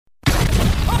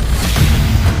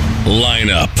Line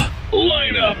up.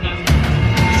 Locked.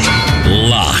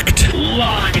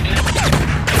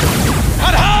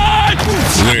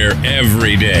 Where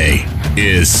every day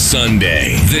is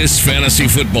Sunday. This fantasy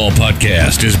football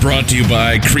podcast is brought to you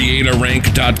by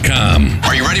CreatorRank.com.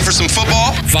 Are you ready for some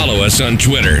football? Follow us on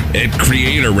Twitter at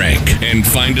CreatorRank and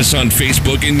find us on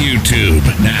Facebook and YouTube.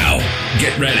 Now,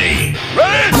 get ready.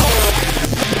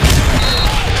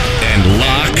 And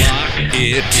lock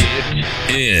it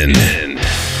in.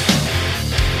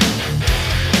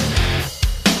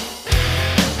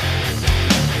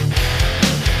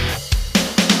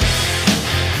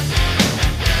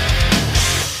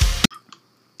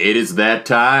 It is that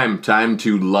time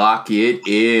to lock it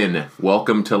in.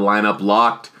 Welcome to Lineup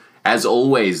Locked. As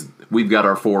always, we've got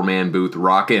our four-man booth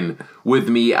rocking. With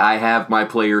me, I have my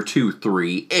player 2,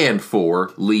 3, and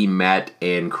 4, Lee, Matt,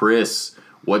 and Chris.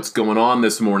 What's going on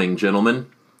this morning, gentlemen?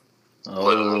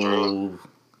 Oh,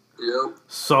 Yep.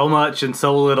 so much and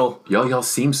so little. Y'all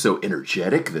seem so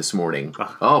energetic this morning.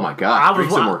 Oh my God,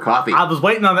 drink some more coffee. I was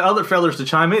waiting on the other fellers to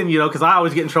chime in, because I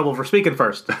always get in trouble for speaking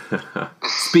first.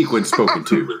 Speak when spoken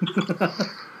to.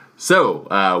 So,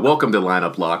 welcome to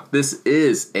Lineup Locked. This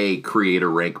is a Creator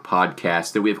Rank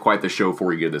podcast, and we have quite the show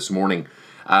for you this morning.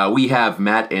 We have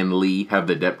Matt and Lee have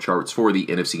the depth charts for the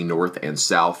NFC North and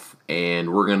South,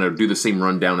 and we're going to do the same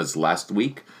rundown as last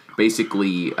week.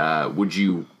 Basically, would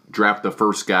you draft the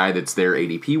first guy that's there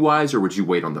ADP-wise, or would you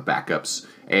wait on the backups?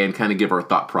 And kind of give our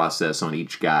thought process on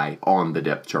each guy on the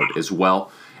depth chart as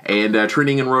well. And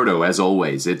Training and Roto, as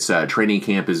always, it's training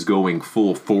camp is going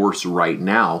full force right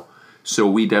now, so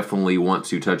we definitely want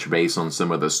to touch base on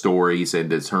some of the stories and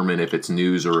determine if it's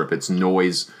news or if it's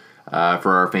noise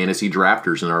for our fantasy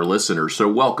drafters and our listeners.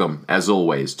 So welcome, as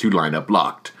always, to Lineup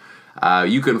Locked.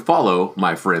 You can follow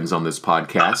my friends on this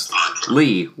podcast.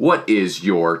 Lee, what is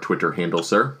your Twitter handle,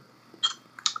 sir?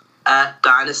 At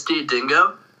Dynasty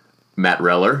Dingo. Matt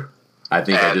Reller. I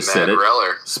think I just said it.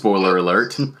 Reller. Spoiler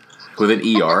alert. With an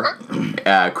ER.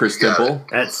 Chris Temple.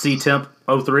 At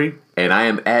CTemp03. And I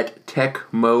am at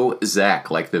Tecmo Zach,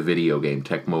 like the video game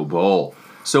Tecmo Bowl.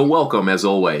 So welcome, as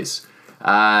always.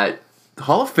 Hall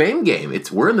of Fame game.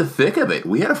 We're in the thick of it.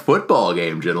 We had a football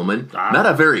game, gentlemen. Not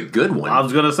a very good one. I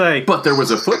was going to say. But there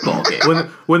was a football game.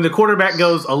 When the quarterback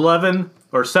goes 11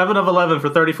 or 7 of 11 for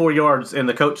 34 yards and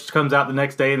the coach comes out the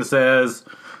next day and says,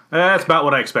 that's about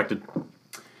what I expected.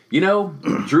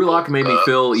 Drew Lock made me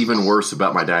feel even worse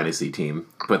about my dynasty team,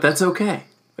 but that's okay.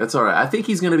 That's all right. I think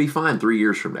he's going to be fine 3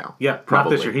 years from now. Yeah,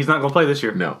 probably. not this year. He's not going to play this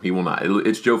year. No, he will not.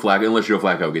 It's Joe Flacco, unless Joe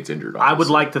Flacco gets injured. Obviously. I would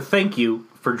like to thank you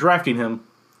for drafting him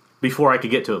before I could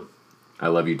get to him. I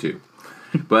love you too.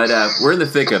 But we're in the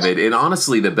thick of it, and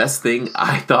honestly, the best thing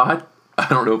I thought, I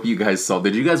don't know if you guys saw,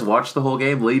 did you guys watch the whole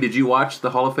game? Lee, did you watch the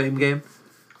Hall of Fame game?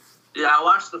 Yeah, I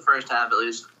watched the first half at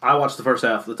least. I watched the first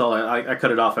half. That's all. I cut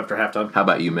it off after halftime. How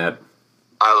about you, Matt?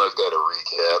 I looked at a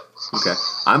recap. Okay.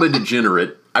 I'm a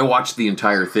degenerate. I watched the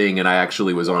entire thing, and I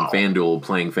actually was on FanDuel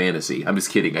playing fantasy. I'm just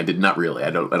kidding. I did not really.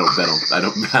 I don't bet on.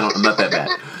 I'm not that bad.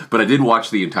 But I did watch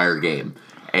the entire game.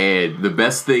 And the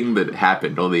best thing that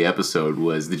happened on the episode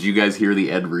was, did you guys hear the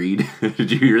Ed Reed?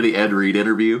 Did you hear the Ed Reed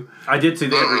interview? I did see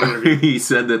the Ed Reed interview. He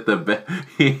said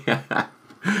that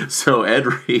So Ed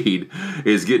Reed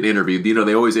is getting interviewed.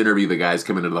 They always interview the guys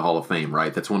coming into the Hall of Fame,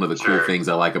 right? That's one of the cool things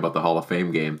I like about the Hall of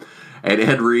Fame game. And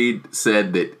Ed Reed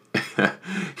said that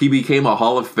he became a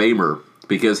Hall of Famer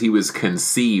because he was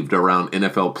conceived around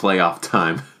NFL playoff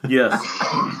time. Yes.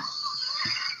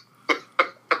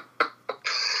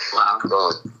 Wow.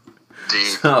 Oh, deep.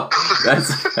 So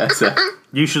that's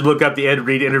You should look up the Ed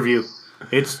Reed interview.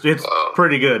 It's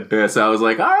pretty good. Yeah, so I was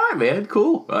like, all right, man,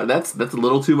 cool. That's a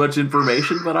little too much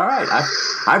information, but all right.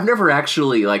 I've never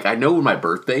actually, I know when my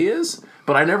birthday is,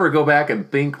 but I never go back and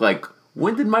think,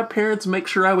 when did my parents make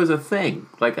sure I was a thing?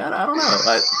 I don't know.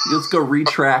 Let's go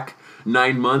retrack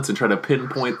 9 months and try to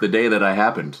pinpoint the day that I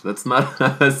happened. That's not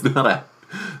a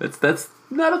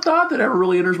thought that ever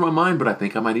really enters my mind, but I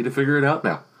think I might need to figure it out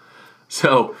now.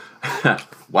 So,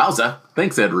 wowza.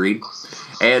 Thanks, Ed Reed.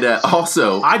 And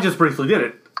also, I just briefly did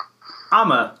it.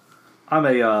 I'm a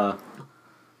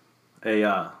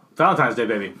Valentine's Day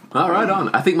baby. all right on.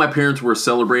 I think my parents were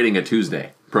celebrating a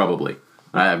Tuesday, probably.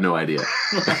 I have no idea.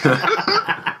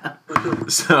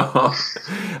 So,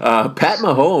 Pat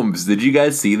Mahomes, did you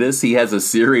guys see this? He has a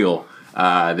cereal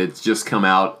that's just come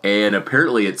out, and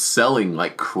apparently it's selling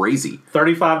like crazy.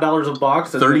 $35 a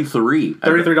box.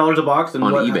 $33 a box on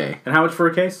eBay. And how much for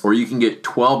a case? Or you can get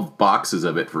 12 boxes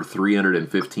of it for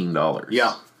 $315.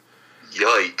 Yeah.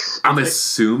 Yikes. I'm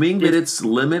assuming that it's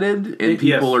limited, and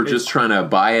people are just trying to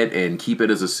buy it and keep it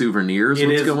as a souvenir. What's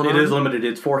going on? It is limited.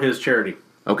 It's for his charity.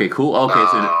 Okay, cool. Okay,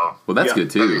 so Well, that's Yeah.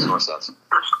 good That makes too. more sense.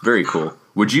 Very cool.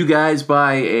 Would you guys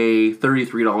buy a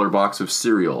 $33 box of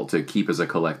cereal to keep as a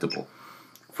collectible?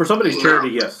 For somebody's charity,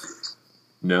 yes.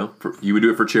 No? You would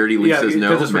do it for charity? Lee Yeah, says no.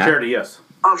 because it's for Matt? charity, yes.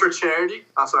 For charity?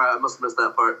 I'm sorry, I must have missed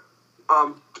that part.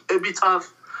 It'd be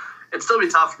tough. It'd still be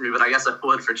tough for me, but I guess I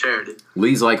would for charity.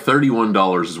 Lee's like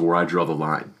 $31 is where I draw the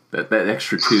line. That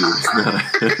extra $2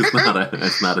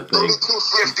 is not a thing.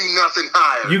 $22.50, nothing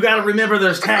higher. You got to remember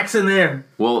there's tax in there.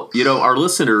 Well, our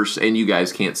listeners and you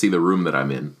guys can't see the room that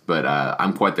I'm in, but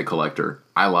I'm quite the collector.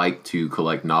 I like to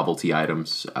collect novelty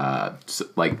items.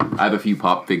 Like I have a few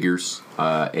pop figures,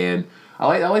 and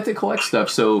I like to collect stuff.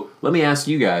 So let me ask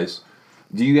you guys: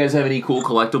 do you guys have any cool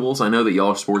collectibles? I know that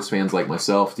y'all are sports fans like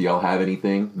myself. Do y'all have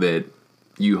anything that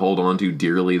you hold on to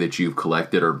dearly that you've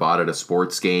collected or bought at a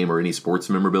sports game or any sports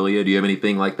memorabilia? Do you have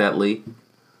anything like that, Lee?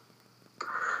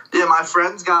 Yeah, my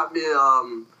friends got me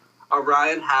a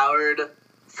Ryan Howard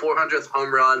 400th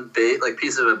home run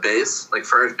piece of a base, like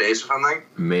first base or something.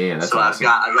 Man, that's so awesome.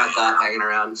 I've got that hanging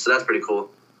around. So that's pretty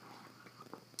cool.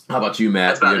 How about you,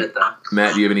 Matt? That's about it, though.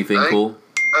 Matt, do you have anything I think- cool?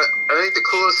 I think the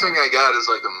coolest thing I got is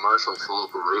like a Marshall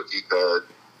Falk rookie card.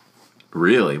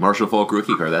 Really? Marshall Falk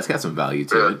rookie card. That's got some value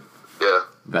to it. Yeah.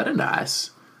 Very nice.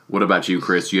 What about you,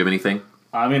 Chris? Do you have anything?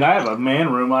 I mean, I have a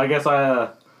man room. I guess I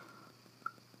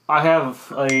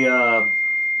have an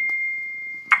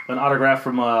autograph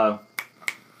from a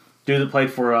dude that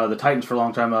played for the Titans for a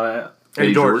long time.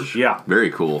 Eddie George. Yeah.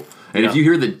 Very cool. And if Yeah. you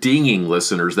hear the dinging,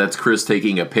 listeners, that's Chris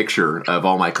taking a picture of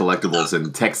all my collectibles and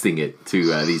texting it to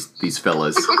these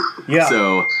fellas. Yeah.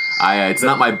 So it's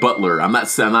not my butler. I'm not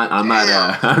trying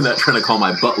to call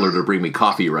my butler to bring me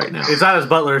coffee right now. It's not his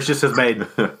butler. It's just his maid.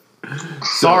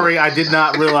 Sorry, I did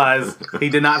not realize he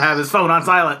did not have his phone on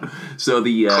silent. So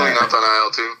the Clean up on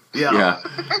aisle 2. Yeah.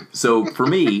 So for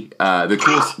me, the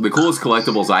coolest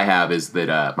collectibles I have is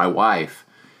that my wife,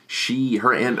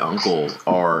 her aunt and uncle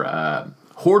are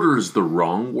hoarders. The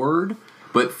wrong word,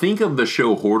 but think of the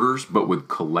show Hoarders, but with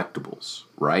collectibles,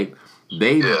 right?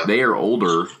 They are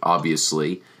older,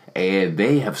 obviously, and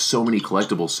they have so many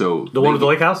collectibles. So The one with the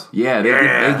lake house? yeah,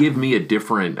 Yeah. they give me a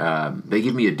different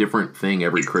thing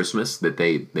every Christmas that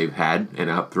they've had and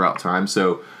throughout time.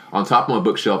 So on top of my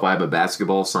bookshelf, I have a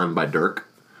basketball signed by Dirk,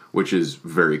 which is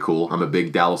very cool. I'm a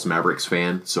big Dallas Mavericks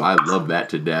fan, so I love that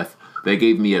to death. They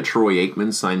gave me a Troy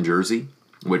Aikman signed jersey,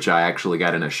 which I actually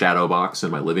got in a shadow box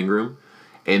in my living room.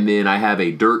 And then I have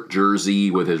a Dirk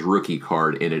jersey with his rookie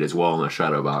card in it as well in a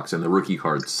shadow box, and the rookie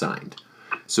card's signed.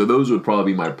 So those would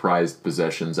probably be my prized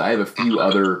possessions. I have a few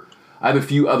other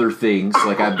things.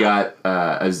 Like I've got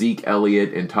a Zeke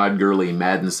Elliott and Todd Gurley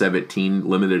Madden 17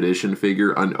 limited edition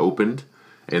figure unopened.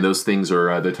 And those things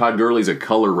are, the Todd Gurley's a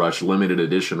Color Rush limited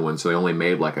edition one, so they only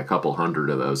made like a couple hundred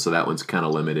of those, so that one's kind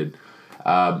of limited.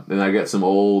 And I got some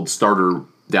old starter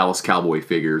Dallas Cowboy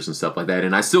figures and stuff like that.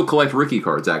 And I still collect rookie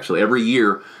cards, actually. Every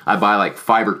year, I buy like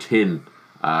 5 or 10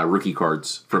 rookie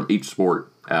cards from each sport.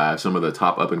 Some of the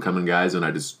top up-and-coming guys, and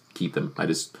I just keep them. I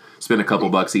just spend a couple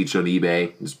bucks each on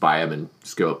eBay, just buy them, and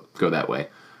just go that way.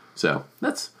 So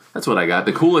that's what I got.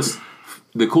 The coolest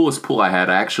pull I had,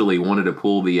 I actually wanted to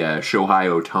pull the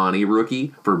Shohei Ohtani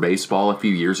rookie for baseball a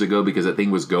few years ago because that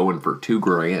thing was going for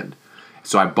 $2,000.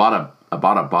 So I bought a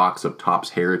box of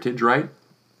Topps Heritage, right?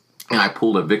 And I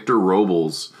pulled a Victor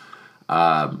Robles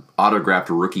autographed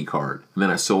rookie card, and then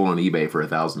I sold on eBay for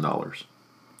 $1,000.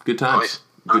 Good times. Nice.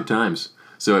 Good times.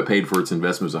 So it paid for its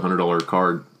investment. It was a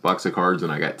 $100 box of cards,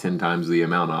 and I got 10 times the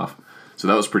amount off. So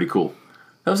that was pretty cool.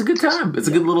 That was a good time. It's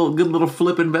a good little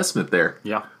flip investment there.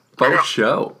 Yeah. Post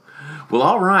show. Well,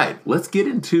 all right. Let's get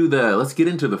into the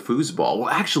foosball. Well,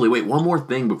 actually, wait, one more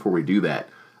thing before we do that.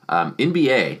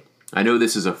 NBA. I know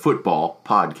this is a football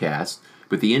podcast,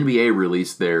 but the NBA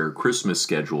released their Christmas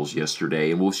schedules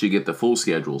yesterday, and we should get the full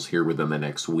schedules here within the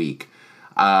next week.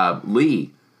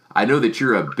 Lee, I know that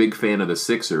you're a big fan of the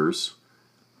Sixers.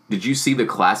 Did you see the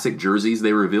classic jerseys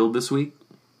they revealed this week?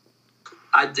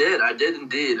 I did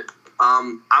indeed.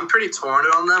 I'm pretty torn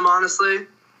on them, honestly.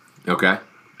 Okay.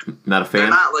 Not a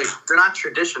fan? They're not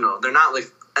traditional. They're not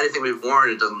like anything we've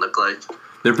worn, it doesn't look like.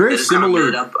 They're very They just kind of similar.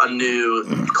 made up a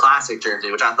new classic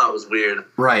jersey, which I thought was weird.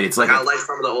 Right, it's like I like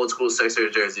some of the old school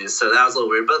Sixers jerseys, so that was a little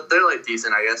weird, but they're like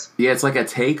decent, I guess. yeah, it's like a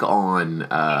take on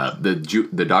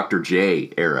the Dr.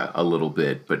 J era a little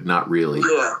bit, but not really.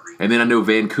 Yeah. And then I know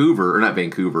the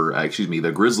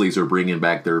Grizzlies are bringing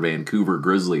back their Vancouver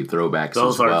Grizzly throwbacks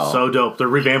Those as are well. so dope. They're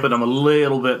revamping them a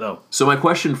little bit, though. So my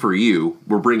question for you,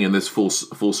 we're bringing this full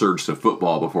surge to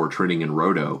football before trending in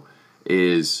Roto,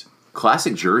 is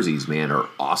classic jerseys, man, are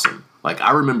awesome. Like,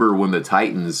 I remember when the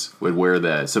Titans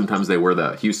would sometimes they wear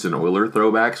the Houston Oilers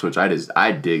throwbacks, which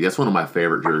I dig. That's one of my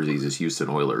favorite jerseys is Houston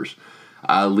Oilers.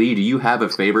 Lee, do you have a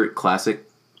favorite classic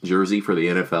jersey for the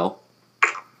NFL?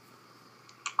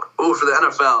 Oh, for the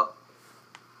NFL.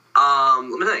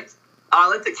 Let me think. I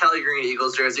like the Kelly Green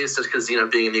Eagles jerseys just because,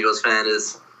 being an Eagles fan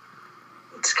it's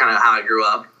kind of how I grew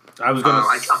up. I was gonna.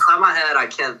 Off the top of my head, I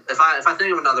can't. If I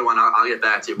think of another one, I'll get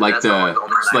back to you. Like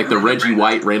the Reggie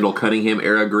White, Randall Cunningham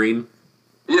era green.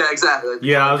 Yeah, exactly.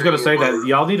 Yeah, I was gonna say that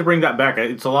y'all need to bring that back.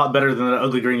 It's a lot better than the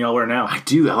ugly green y'all wear now. I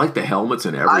do. I like the helmets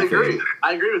and everything.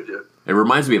 I agree with you. It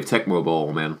reminds me of Tecmo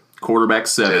Bowl, man. Quarterback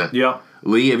 7. Yeah.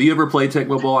 Lee, have you ever played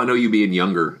Tecmo Bowl? I know you being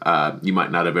younger, you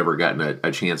might not have ever gotten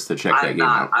a chance to check that game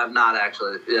out. I've not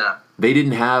actually. Yeah. They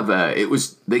didn't have.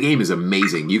 The game is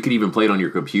amazing. You can even play it on your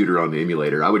computer on the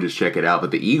emulator. I would just check it out. But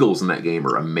the Eagles in that game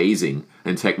are amazing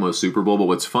in Tecmo Super Bowl. But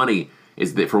what's funny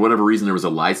is that for whatever reason there was a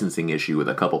licensing issue with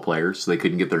a couple players, so they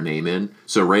couldn't get their name in.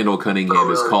 So Randall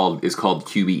Cunningham is called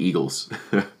QB Eagles.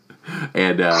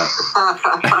 And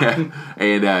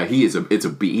he's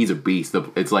a beast.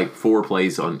 It's like 4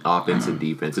 plays on offense and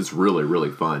defense. It's really,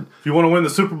 really fun. If you want to win the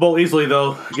Super Bowl easily,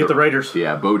 though, get the Raiders.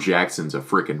 Yeah, Bo Jackson's a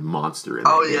freaking monster in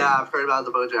that game. Yeah, I've heard about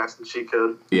the Bo Jackson cheat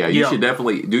code. Yeah, you should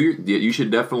definitely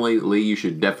Lee, you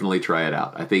should definitely try it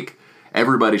out. I think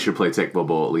everybody should play Tecmo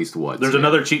Bowl at least once. There's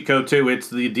another cheat code too. It's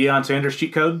the Deion Sanders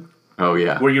cheat code. Oh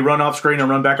yeah, where you run off screen and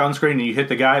run back on screen, and you hit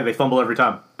the guy, they fumble every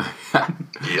time.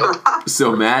 Yep.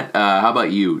 So Matt, how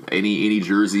about you? Any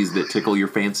jerseys that tickle your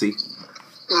fancy?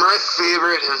 My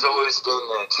favorite has always been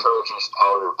that Chargers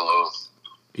powder blue.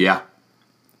 Yeah.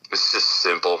 It's just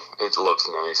simple. It looks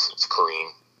nice. It's clean.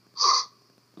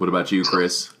 What about you,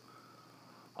 Chris?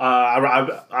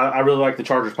 I really like the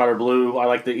Chargers powder blue. I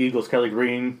like the Eagles Kelly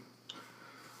green.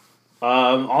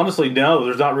 Honestly, no,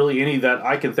 there's not really any that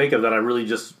I can think of that I really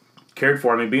just cared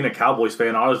for. I mean, being a Cowboys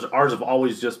fan, ours have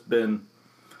always just been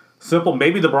simple.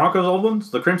 Maybe the Broncos old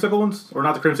ones, the creamsicle ones, or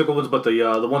not the creamsicle ones, but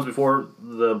the ones before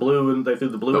the blue, and they threw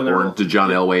the blue in there. The John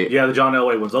Elway. Yeah, the John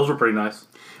Elway ones. Those were pretty nice.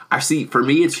 I see. For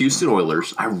me, it's Houston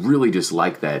Oilers. I really just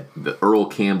like that. The Earl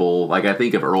Campbell. Like, I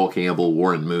think of Earl Campbell,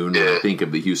 Warren Moon, and I think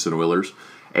of the Houston Oilers.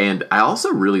 And I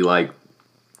also really like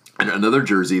another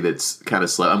jersey that's kind of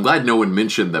slow. I'm glad no one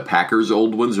mentioned the Packers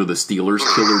old ones or the Steelers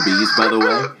Killer Bees, by the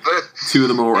way. 2 of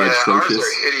them are atrocious. Ours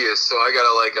are hideous, so I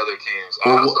gotta like other teams.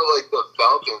 I also like the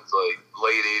Falcons, like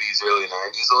late 80s, early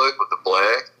 90s look with the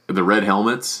black. The red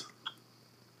helmets?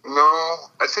 No,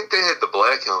 I think they had the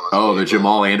black helmets. Oh, the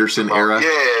Jamal Anderson era?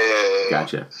 Yeah.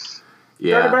 Gotcha.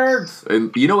 Yeah. Birds.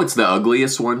 And you know what's the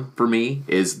ugliest one for me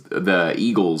is the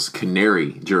Eagles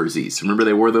Canary jerseys. Remember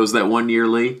they wore those that one year,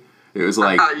 Lee? It was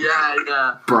like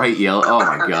bright yellow. Oh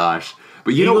my gosh!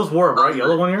 But you Eagles wore a bright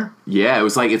yellow one year. Yeah, it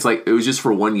was just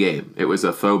for one game. It was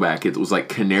a throwback. It was like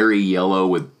canary yellow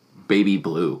with baby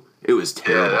blue. It was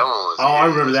terrible. Yeah, that one was I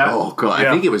remember that. Oh god, yeah.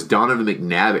 I think it was Donovan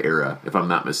McNabb era, if I'm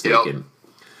not mistaken. Yep.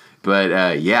 But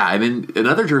and then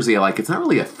another jersey I like. It's not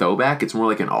really a throwback. It's more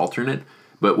like an alternate.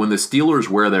 But when the Steelers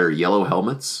wear their yellow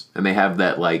helmets and they have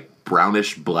that like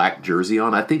brownish black jersey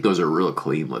on, I think those are real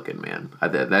clean looking, man.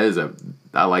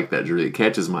 I like that jersey. It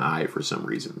catches my eye for some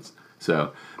reasons.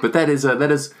 So, but that is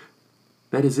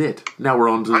it. Now we're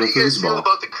on to the foosball. How do you guys feel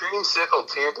about the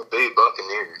creamsicle Tampa Bay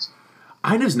Buccaneers?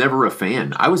 I was never a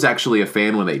fan. I was actually a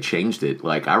fan when they changed it.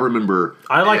 Like, I remember...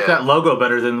 I like that logo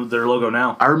better than their logo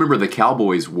now. I remember the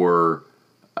Cowboys were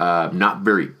not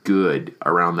very good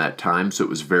around that time, so it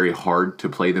was very hard to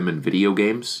play them in video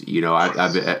games. You know,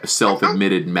 I've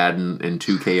self-admitted Madden and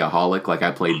 2K-aholic. Like,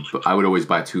 I would always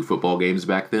buy 2 football games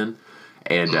back then.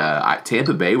 And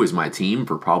Tampa Bay was my team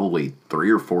for probably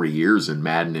 3 or 4 years in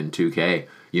Madden and 2K.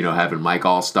 You know, having Mike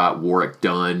Allstott, Warwick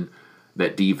Dunn,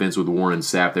 that defense with Warren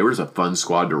Sapp, they were just a fun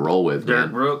squad to roll with.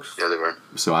 Derek Brooks. Yeah, they were.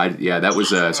 So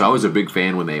I was a big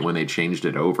fan when they changed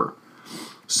it over.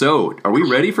 So, are we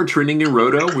ready for Trending in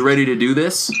Roto? We ready to do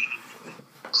this?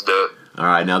 Let's do it. All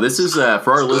right. Now, this is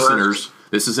for our listeners.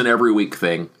 This is an every week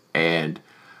thing, and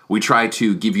we try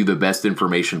to give you the best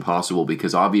information possible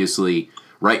because obviously,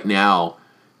 right now,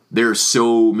 there's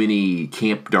so many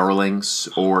camp darlings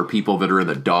or people that are in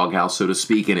the doghouse, so to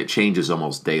speak, and it changes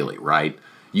almost daily, right?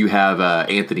 You have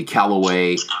Anthony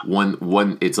Callaway.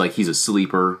 One, it's like he's a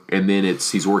sleeper, and then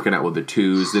he's working out with the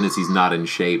 2s. Then he's not in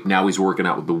shape. Now he's working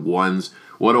out with the 1s.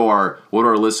 What do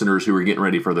our listeners who are getting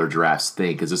ready for their drafts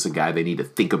think? Is this a guy they need to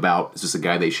think about? Is this a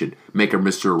guy they should make a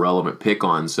Mr. Irrelevant pick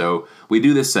on? So we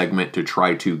do this segment to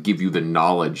try to give you the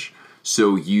knowledge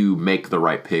so you make the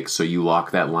right pick, so you lock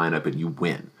that lineup and you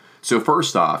win. So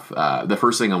first off, the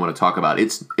first thing I want to talk about,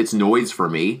 it's noise for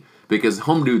me because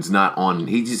Home Dude's not on.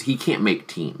 He can't make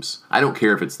teams. I don't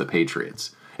care if it's the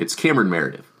Patriots. It's Cameron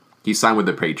Meredith. He signed with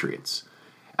the Patriots.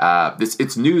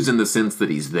 It's news in the sense that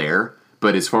he's there,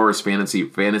 but as far as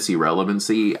fantasy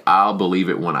relevancy, I'll believe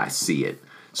it when I see it.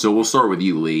 So we'll start with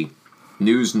you, Lee.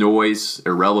 News, noise,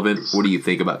 irrelevant. What do you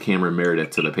think about Cameron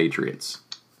Meredith to the Patriots?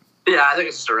 Yeah, I think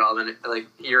it's just irrelevant. Like,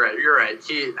 you're right.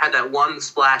 He had that one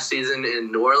splash season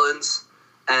in New Orleans,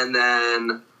 and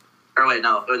then,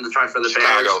 in the try for the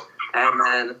Bears, and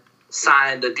then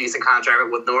signed a decent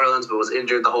contract with New Orleans, but was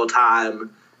injured the whole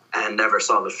time and never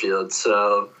saw the field.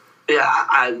 So, yeah,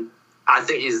 I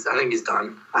think he's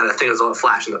done. I think it was a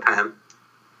flash in the pan.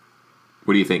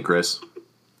 What do you think, Chris?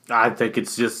 I think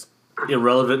it's just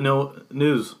irrelevant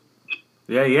news.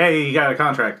 Yeah, he got a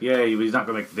contract. Yeah, he's not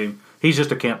going to make the team. He's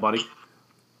just a camp buddy.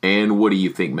 And what do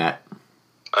you think, Matt?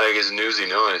 I think it's newsy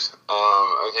noise.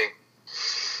 I think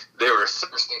they were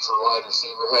thirsty for wide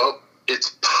receiver help.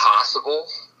 It's possible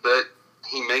that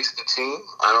he makes the team.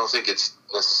 I don't think it's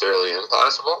necessarily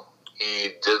impossible. He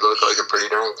did look like a pretty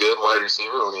darn good wide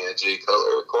receiver when he had Jay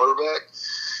Cutler at quarterback.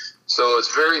 So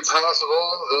it's very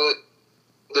possible that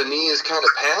the knee is kind of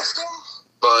past him,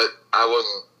 but I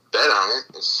wouldn't bet on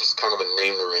it. It's just kind of a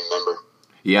name to remember.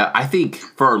 Yeah, I think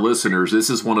for our listeners, this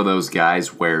is one of those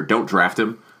guys where don't draft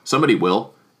him. Somebody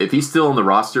will. If he's still on the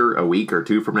roster a week or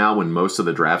two from now when most of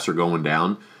the drafts are going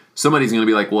down, somebody's going to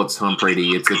be like, well, it's Tom Brady.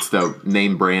 It's the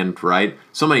name brand, right?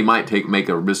 Somebody might make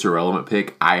a Mr. Irrelevant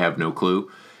pick. I have no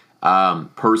clue.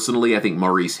 Personally, I think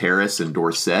Maurice Harris and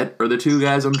Dorsett are the two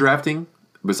guys I'm drafting,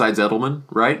 besides Edelman,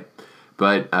 right?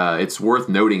 But it's worth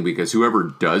noting because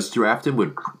whoever does draft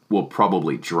him will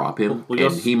probably drop him,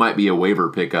 and he might be a waiver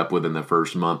pickup within the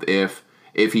first month if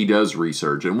he does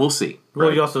resurge, and we'll see. Well,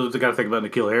 right? you also got to think about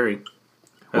N'Keal Harry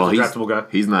as a draftable guy.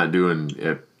 He's not doing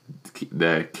it.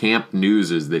 The camp news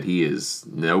is that he is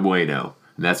no bueno,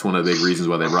 and that's one of the big reasons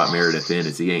why they brought Meredith in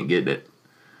is he ain't getting it.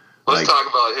 Let's talk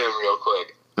about him real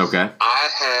quick. Okay. I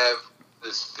have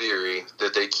this theory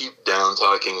that they keep down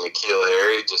talking N'Keal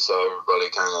Harry just so everybody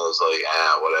kind of was like,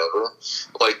 whatever,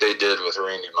 like they did with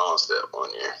Randy Moss that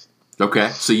one year. Okay,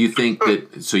 so you think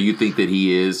that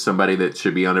he is somebody that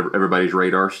should be on everybody's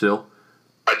radar still?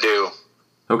 I do.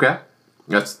 Okay,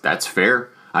 that's fair.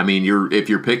 I mean, if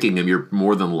you're picking him, you're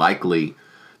more than likely.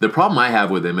 The problem I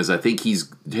have with him is I think his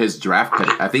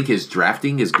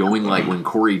drafting is going like when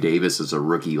Corey Davis is a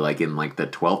rookie, like in like the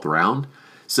 12th round.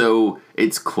 So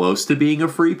it's close to being a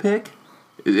free pick.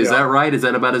 Is that right? Is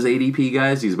that about his ADP,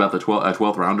 guys? He's about the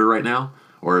 12th rounder right now,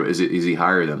 or is he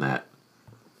higher than that?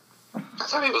 I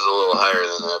thought he was a little higher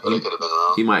than that, but I could have been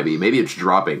wrong. He might be. Maybe it's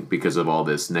dropping because of all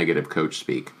this negative coach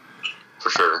speak. For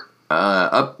sure.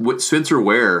 Spencer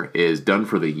Ware is done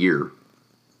for the year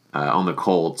on the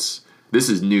Colts. This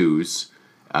is news.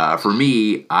 For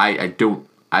me, I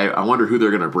wonder who they're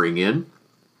going to bring in.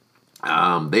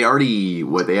 They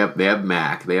have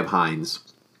Mack, they have Hines,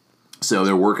 so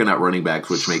they're working out running backs,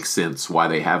 which makes sense why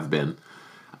they have been.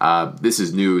 This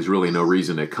is news, really no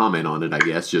reason to comment on it. I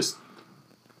guess just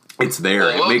it's there.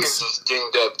 Well, Wilkins was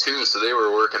dinged up too, so they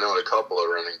were working out a couple of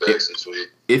running backs this week.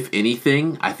 If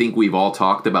anything, I think we've all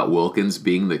talked about Wilkins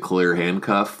being the clear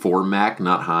handcuff for Mack,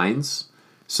 not Hines.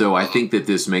 So I think that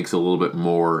this makes a little bit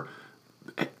more.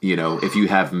 If you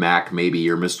have Mack, maybe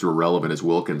your Mr. Irrelevant is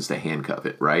Wilkins to handcuff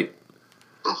it, right?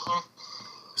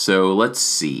 So let's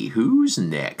see. Who's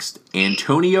next?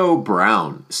 Antonio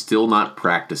Brown, still not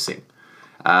practicing.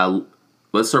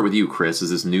 Let's start with you, Chris. Is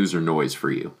this news or noise for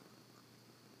you?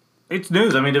 It's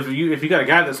news. I mean, if you got a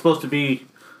guy that's supposed to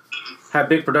have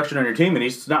big production on your team and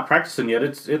he's not practicing yet,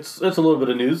 it's a little bit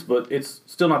of news, but it's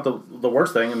still not the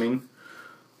worst thing. I mean,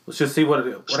 let's just see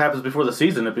what happens before the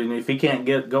season. If he can't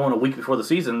get going a week before the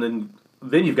season,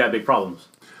 then you've got big problems.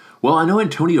 Well, I know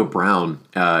Antonio Brown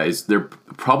is there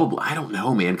probably. I don't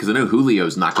know, man, because I know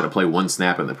Julio's not going to play one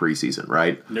snap in the preseason,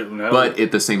 right? No. But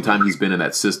at the same time, he's been in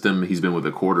that system. He's been with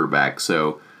a quarterback.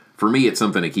 So for me, it's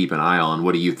something to keep an eye on.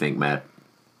 What do you think, Matt?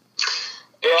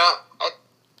 Yeah,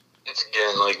 it's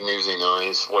again like newsy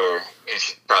noise where you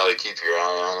should probably keep your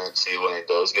eye on it, see when he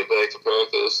does get back to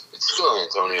practice. It's still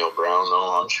Antonio Brown,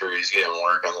 though. I'm sure he's getting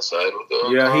work on the side with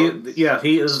it.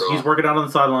 He is. So, he's working out on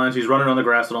the sidelines. He's running on the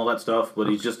grass and all that stuff, but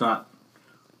he's just not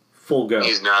full go.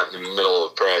 He's not in the middle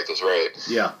of practice, right?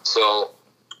 Yeah. So,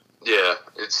 yeah,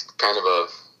 it's kind of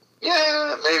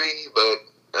maybe, but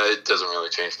it doesn't really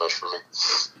change much for me.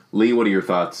 Lee, what are your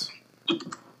thoughts?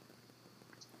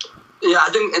 Yeah,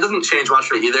 I think it doesn't change much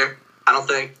for either. I don't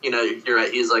think, you're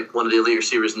right. He's like one of the elite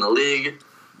receivers in the league.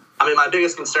 I mean, my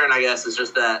biggest concern, I guess, is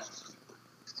just that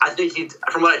I think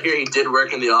from what I hear, he did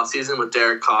work in the offseason with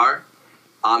Derek Carr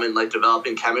and like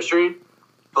developing chemistry.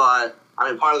 But I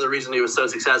mean, part of the reason he was so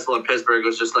successful in Pittsburgh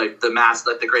was just like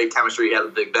the great chemistry he had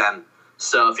with Big Ben.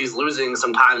 So if he's losing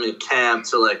some time in camp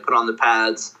to like put on the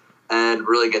pads and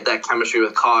really get that chemistry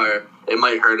with Carr, it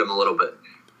might hurt him a little bit.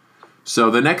 So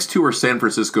the next two are San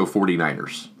Francisco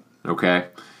 49ers, okay?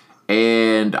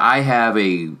 And I have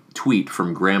a tweet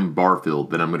from Graham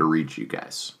Barfield that I'm going to read to you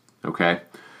guys, okay?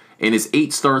 In his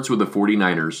 8 starts with the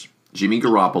 49ers, Jimmy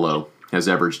Garoppolo has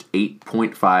averaged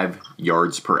 8.5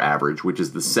 yards per average, which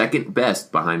is the second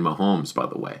best behind Mahomes, by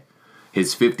the way.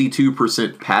 His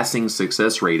 52% passing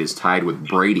success rate is tied with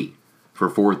Brady for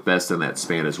 4th best in that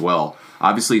span as well.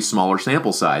 Obviously, smaller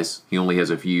sample size. He only has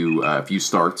a few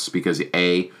starts because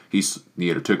he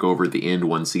took over at the end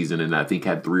one season and I think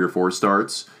had 3 or 4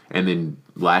 starts, and then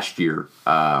last year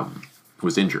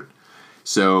was injured.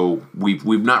 So we've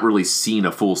not really seen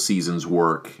a full season's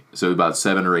work. So about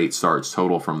 7 or 8 starts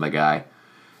total from the guy.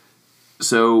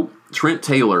 So Trent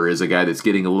Taylor is a guy that's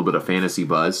getting a little bit of fantasy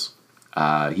buzz.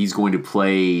 He's going to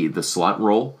play the slot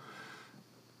role.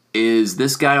 Is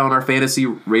this guy on our fantasy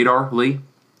radar, Lee?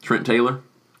 Trent Taylor?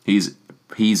 He's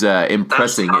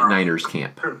impressing at Niners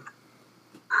camp.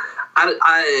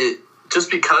 I just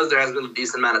because there has been a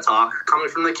decent amount of talk coming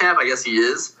from the camp, I guess he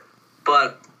is.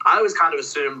 But I always kind of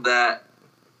assumed that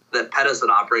Pettis would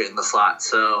operate in the slot,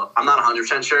 so I'm not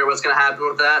 100% sure what's going to happen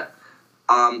with that.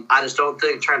 I just don't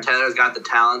think Trent Taylor's got the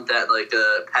talent that like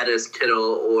Pettis,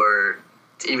 Kittle, or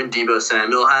even Deebo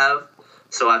Samuel have.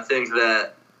 So I think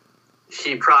that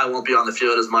he probably won't be on the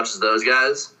field as much as those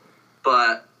guys.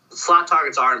 But slot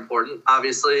targets are important,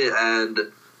 obviously, and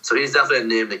so he's definitely a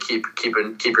name to keep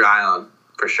your eye on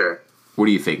for sure. What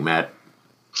do you think, Matt?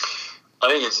 I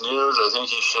think it's news. I think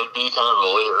he should be kind of a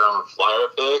late round flyer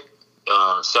pick.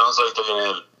 Sounds like they're going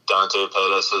to have Dante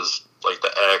Pettis as like the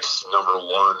number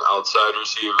 1 outside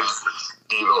receiver,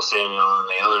 Deebo Samuel on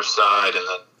the other side, and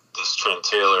then this Trent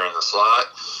Taylor in the slot.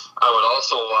 I would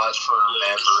also watch for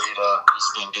Matt Breida,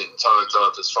 who's been getting talked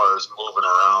up as far as moving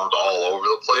around all over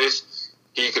the place.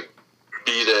 He could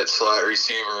be that slot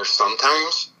receiver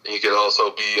sometimes. He could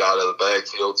also be out of the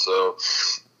backfield. So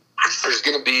there's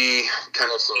going to be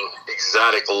kind of some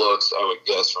exotic looks, I would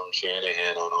guess, from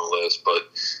Shanahan on all this. But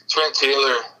Trent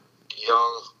Taylor,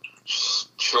 young,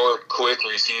 short, quick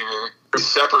receiver,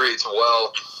 separates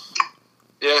well.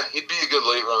 Yeah, he'd be a good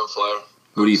late-round flyer.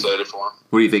 I'm excited for him.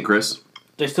 What do you think, Chris?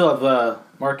 They still have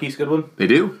Marquise Goodwin. They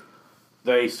do.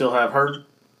 They still have Hurd.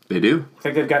 They do. I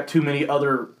think they've got too many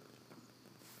other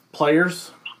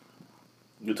players.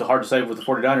 It's hard to say with the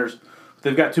 49ers.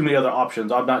 They've got too many other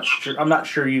options. I'm not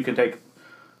sure you can take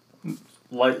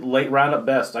late round at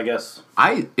best, I guess.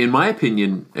 In my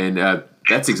opinion, and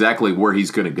that's exactly where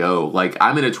he's going to go. Like,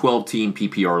 I'm in a 12-team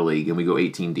PPR league, and we go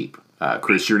 18 deep.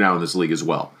 Chris, you're now in this league as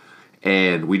well.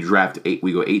 And we draft 8.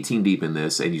 We go 18 deep in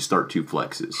this, and you start 2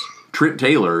 flexes. Trent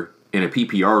Taylor in a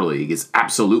PPR league is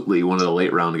absolutely one of the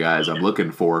late round guys I'm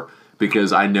looking for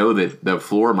because I know that the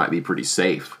floor might be pretty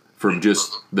safe from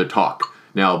just the talk.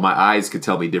 Now, my eyes could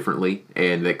tell me differently,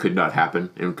 and that could not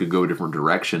happen and could go a different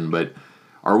direction. But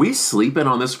are we sleeping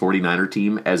on this 49er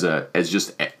team as a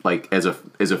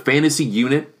fantasy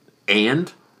unit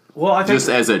and just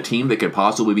as a team that could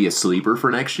possibly be a sleeper for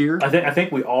next year? I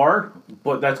think we are,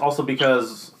 but that's also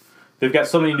because they've got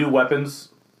so many new weapons.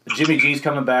 Jimmy G's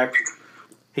coming back.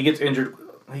 He gets injured.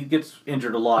 He gets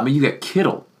injured a lot. I mean, you got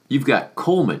Kittle. You've got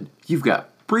Coleman. You've got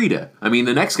Breida. I mean,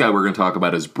 the next guy we're going to talk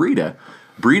about is Breida.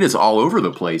 Breida's all over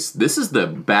the place. This is the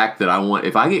back that I want.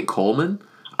 If I get Coleman,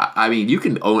 I mean, you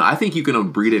can own. I think you can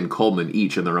own Breida and Coleman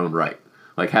each in their own right.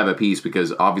 Like, have a piece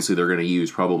because obviously they're going to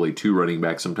use probably 2 running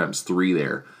backs, sometimes 3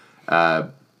 there.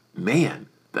 Man,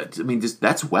 that's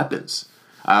weapons.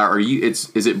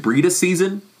 Is it Breida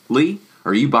season, Lee?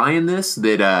 Are you buying this,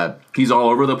 that he's all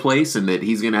over the place and that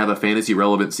he's going to have a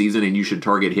fantasy-relevant season and you should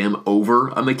target him over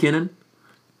a McKinnon?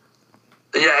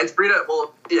 Yeah, it's Breida.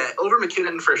 Well, yeah, over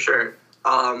McKinnon for sure.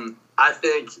 I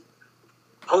think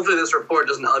hopefully this report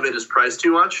doesn't elevate his price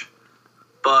too much.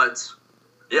 But,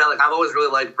 yeah, like I've always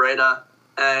really liked Breida.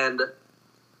 And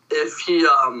if he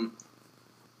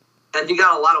and he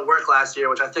got a lot of work last year,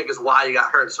 which I think is why he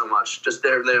got hurt so much. Just they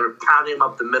were pounding him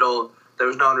up the middle. There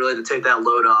was no one really to take that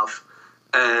load off.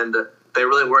 And they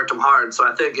really worked him hard. So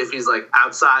I think if he's like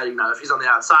outside, if he's on the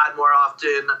outside more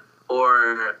often,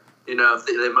 or if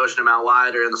they motion him out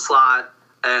wide or in the slot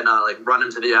and run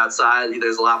him to the outside,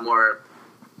 there's a lot more.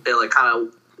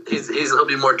 He'll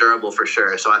be more durable for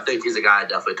sure. So I think he's a guy I'd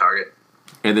definitely target.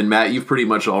 And then Matt, you've pretty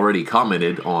much already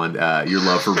commented on your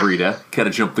love for Breida. Kind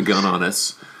of jumped the gun on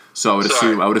us. So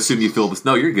I would assume you feel this.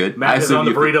 No, you're good. Matt is on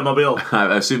the Breida mobile.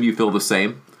 I assume you feel the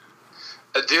same.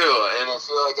 I do, and I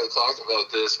feel like I talked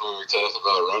about this when we talked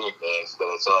about running backs, that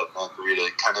I thought Matt Breida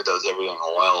kind of does everything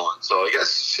well. And so I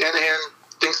guess Shanahan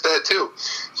thinks that too.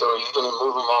 So he's going to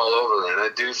move them all over. And I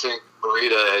do think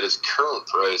Burita at his current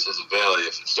price is a value.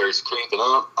 If it starts creeping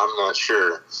up, I'm not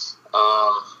sure.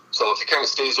 So if he kind of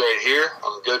stays right here,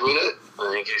 I'm good with it. I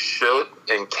think you should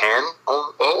and can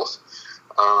own both.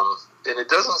 And it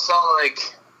doesn't sound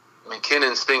like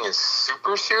McKinnon's thing is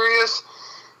super serious.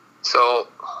 So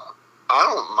I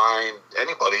don't mind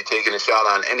anybody taking a shot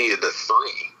on any of the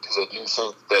three because I do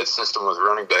think that system with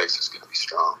running backs is going to be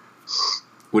strong.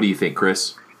 What do you think,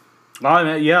 Chris?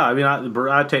 I'd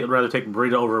rather take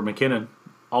Burita over McKinnon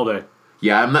all day.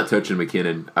 Yeah, I'm not touching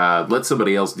McKinnon. Let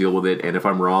somebody else deal with it, and if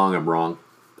I'm wrong, I'm wrong.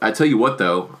 I tell you what,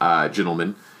 though,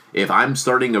 gentlemen, if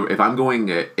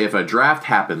a draft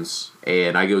happens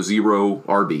and I go 0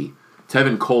 RB,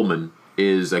 Tevin Coleman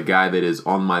is a guy that is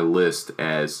on my list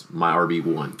as my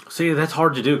RB1. See, that's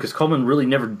hard to do because Coleman really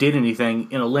never did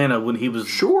anything in Atlanta when he was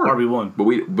RB1.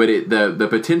 But the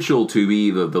potential to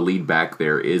be the lead back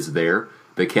there is there.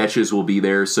 The catches will be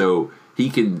there, so he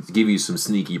can give you some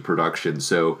sneaky production.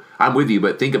 So I'm with you,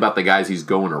 but think about the guys he's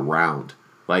going around.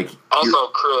 Also,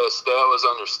 Chris, that was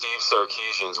under Steve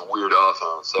Sarkisian's weird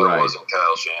offense. That wasn't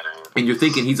Kyle Shanahan. And you're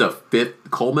thinking he's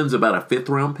Coleman's about a 5th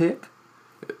round pick,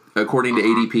 according to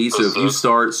ADP.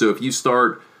 So if you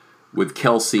start with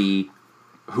Kelsey,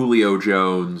 Julio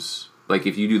Jones,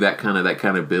 if you do that kind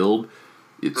of build,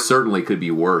 it certainly could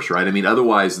be worse, right? I mean,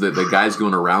 otherwise the guys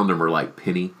going around him are like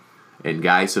Penny and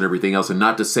Geis and everything else. And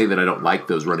not to say that I don't like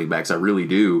those running backs, I really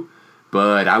do.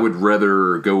 But I would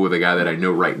rather go with a guy that I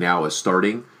know right now is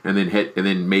starting, and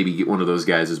then maybe get one of those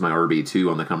guys as my RB2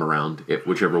 on the come around,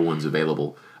 whichever one's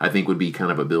available. I think would be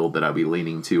kind of a build that I'd be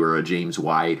leaning to, or a James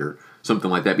White or something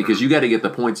like that, because you got to get the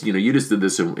points. You just did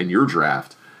this in your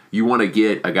draft. You want to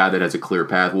get a guy that has a clear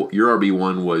path. Well, your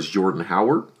RB1 was Jordan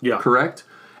Howard, correct?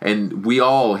 And we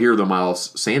all hear the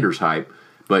Miles Sanders hype,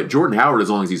 but Jordan Howard, as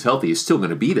long as he's healthy, is still going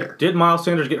to be there. Did Miles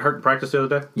Sanders get hurt in practice the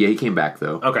other day? Yeah, he came back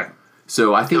though. Okay.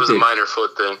 So I think it was a minor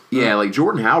foot thing. Yeah,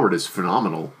 Jordan Howard is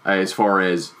phenomenal as far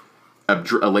as a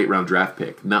late round draft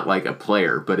pick. Not like a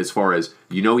player, but as far as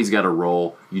he's got a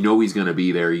role, he's going to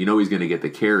be there, he's going to get the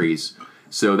carries.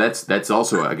 So that's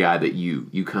also a guy that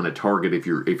you kind of target if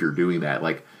you're doing that.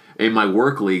 Like in my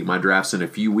work league, my draft's in a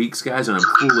few weeks, guys, and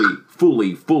I'm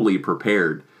fully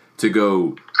prepared to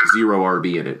go 0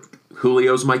 RB in it.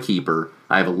 Julio's my keeper.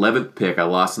 I have 11th pick. I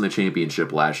lost in the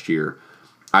championship last year.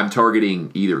 I'm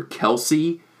targeting either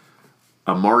Kelsey,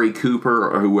 Amari Cooper,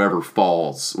 or whoever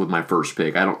falls with my first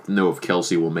pick. I don't know if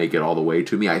Kelsey will make it all the way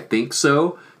to me. I think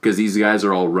so, because these guys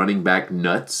are all running back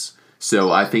nuts.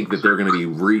 So I think that they're going to be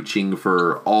reaching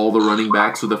for all the running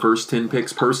backs with the first 10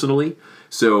 picks personally.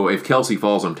 So if Kelsey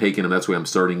falls, I'm taking him. That's why I'm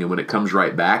starting. And when it comes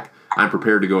right back, I'm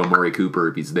prepared to go Amari Cooper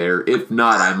if he's there. If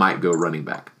not, I might go running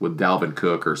back with Dalvin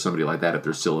Cook or somebody like that if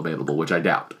they're still available, which I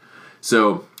doubt.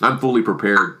 So I'm fully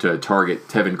prepared to target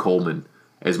Tevin Coleman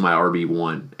as my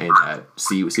RB1 and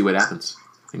see what happens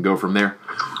and go from there.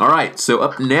 All right, so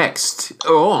up next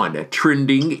on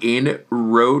Trending in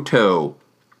Roto,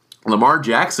 Lamar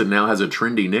Jackson now has a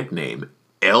trendy nickname,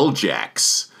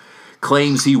 L-Jax.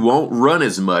 Claims he won't run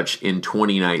as much in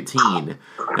 2019.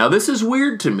 Now this is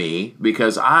weird to me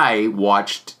because I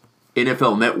watched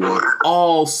NFL Network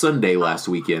all Sunday last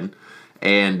weekend,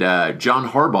 and John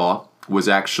Harbaugh was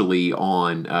actually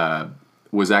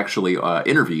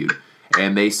interviewed,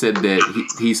 and they said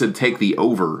that he said take the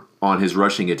over on his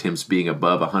rushing attempts being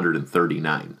above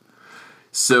 139.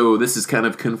 So this is kind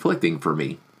of conflicting for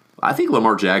me. I think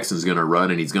Lamar Jackson's going to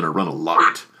run, and he's going to run a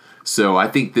lot. So I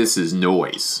think this is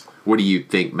noise. What do you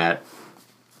think, Matt?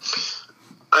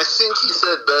 I think he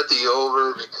said bet the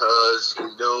over because he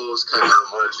knows kind of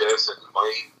Lamar Jackson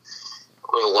might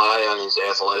rely on his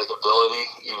athletic ability,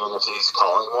 even if he's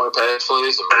calling more pass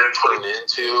plays. It might turn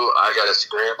into, I got to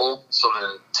scramble, so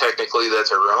then technically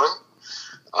that's a run.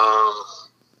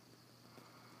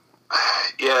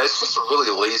 Yeah, it's just a really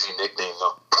lazy nickname,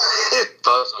 though. It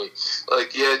bugs me.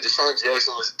 Deshaun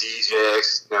Jackson was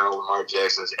D-Jax, now Lamar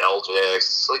Jackson's L-Jax.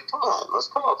 It's like, come on, let's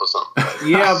come up with something.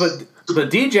 Yeah, but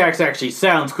D-Jax actually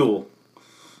sounds cool.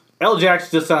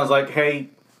 L-Jax just sounds like, hey,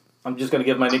 I'm just going to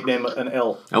give my nickname an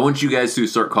L. I want you guys to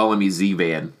start calling me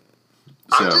Z-Van.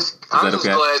 So, I'm just glad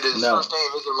that his first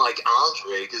name isn't like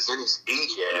Andre, because then he's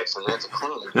Ajax, and that's a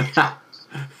cleaner.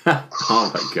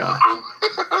 Oh, my God.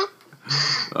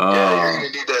 Yeah, you're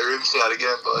going to need that rim shot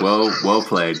again, bud. Well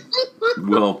played.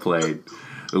 Well played.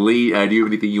 Lee, do you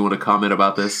have anything you want to comment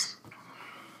about this?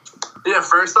 Yeah,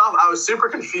 first off, I was super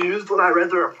confused when I read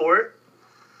the report.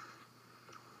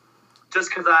 Just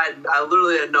because I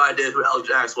literally had no idea who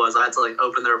L-Jax was. I had to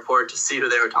open the report to see who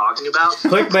they were talking about.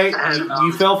 Clickbait. And,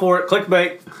 you fell for it.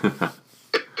 Clickbait.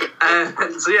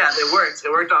 And so yeah, it worked.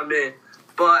 It worked on me.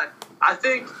 But I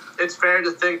think it's fair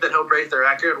to think that he'll break the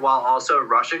record while also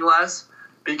rushing less,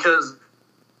 because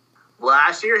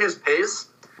last year his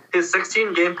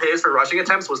 16-game pace for rushing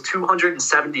attempts was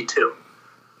 272.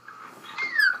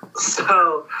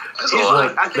 So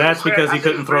that's because he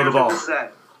couldn't throw the ball.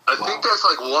 I think that's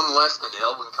like one less than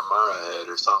Alvin Kamara had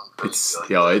or something.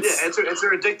 It's a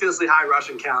ridiculously high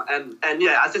rushing count, and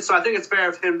I think it's fair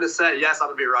of him to say yes, I'm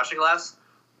gonna be rushing less,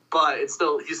 but he's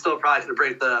still probably gonna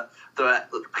break the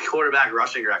quarterback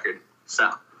rushing record.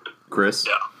 So, Chris,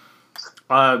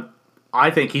 yeah, I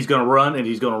think he's gonna run, and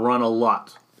he's gonna run a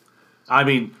lot. I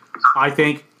mean, I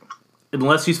think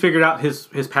unless he's figured out his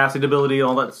passing ability and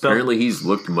all that stuff. Apparently, he's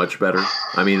looked much better.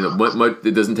 I mean,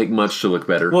 it doesn't take much to look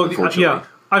better. Well, unfortunately. Yeah.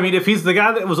 I mean, if he's the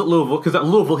guy that was at Louisville, because at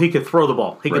Louisville he could throw the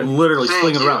ball, he could literally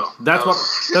sling it around. That's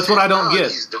what I don't get.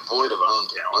 He's devoid of arm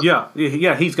talent.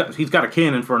 Yeah, he's got a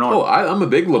cannon for an arm. Oh, I'm a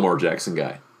big Lamar Jackson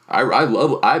guy.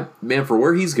 Man, for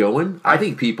where he's going, I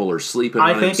think people are sleeping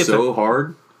on him so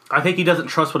hard. I think he doesn't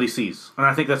trust what he sees, and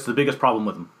I think that's the biggest problem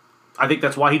with him. I think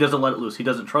that's why he doesn't let it loose. He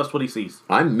doesn't trust what he sees.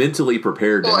 I'm mentally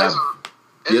prepared to have. As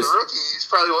a rookie, he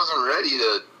probably wasn't ready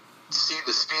to see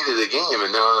the speed of the game,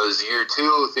 and now as year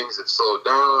 2, things have slowed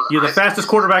down. You're the fastest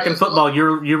quarterback in football.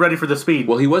 You're ready for the speed.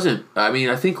 Well, he wasn't. I mean,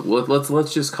 I think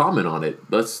let's just comment on it.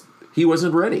 He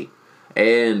wasn't ready,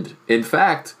 and in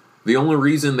fact, the only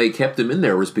reason they kept him in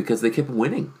there was because they kept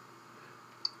winning.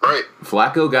 Right.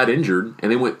 Flacco got injured,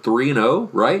 and they went 3-0.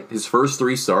 Right, his first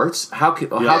 3 starts. How can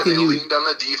you leaned on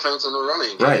the defense and the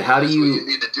running? Right. How do you? What you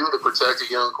need to do to protect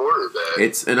a young quarterback.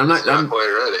 I'm not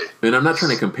quite ready. And I'm not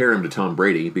trying to compare him to Tom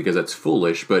Brady because that's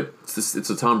foolish. But it's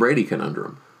a Tom Brady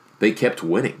conundrum. They kept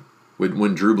winning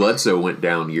when Drew Bledsoe went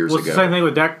down years ago. It's the same thing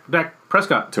with Dak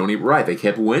Prescott. They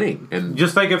kept winning, and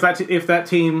just think if that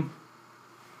team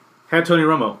had Tony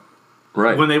Romo,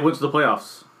 right, when they went to the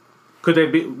playoffs. Could they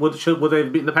beat? Would they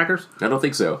have beaten the Packers? I don't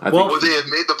think so. Would they have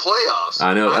made the playoffs?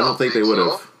 I know. I don't think they would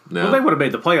have. No. Well, they would have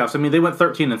made the playoffs. I mean, they went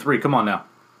 13-3. Come on now.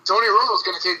 Tony Romo's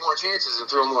going to take more chances and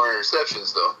throw more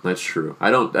interceptions, though. That's true.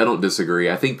 I don't disagree.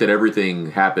 I think that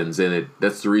everything happens in it.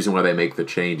 That's the reason why they make the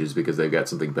changes, because they've got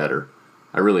something better.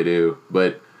 I really do.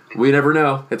 But we never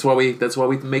know. That's why we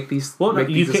make these. Well,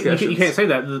 these discussions. You can't say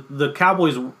that. The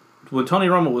Cowboys, when Tony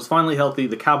Romo was finally healthy,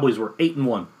 the Cowboys were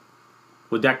 8-1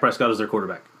 with Dak Prescott as their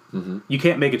quarterback. Mm-hmm. You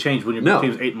can't make a change when your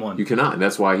team's 8-1. You cannot, and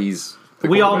that's why he's.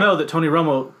 We all know that Tony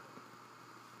Romo,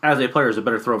 as a player, is a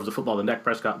better thrower of the football than Dak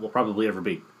Prescott will probably ever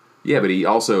be. Yeah, but he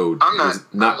also is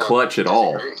not clutch at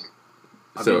all.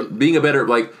 So being a better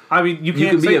you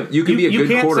can't say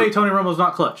Tony Romo's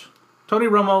not clutch. Tony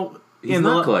Romo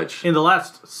clutch. In the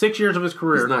last 6 years of his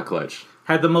career, he's not clutch.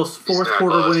 Had the most fourth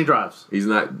quarter winning drives. He's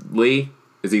not. Lee,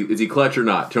 is he clutch or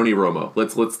not? Tony Romo.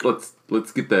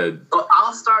 Let's get the. Well,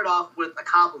 I'll start off with a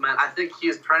compliment. I think he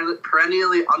is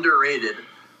perennially underrated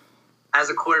as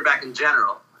a quarterback in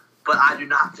general, but I do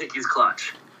not think he's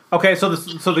clutch. Okay, so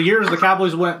the years the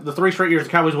Cowboys went, the 3 straight years the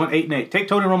Cowboys went 8-8. Take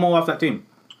Tony Romo off that team.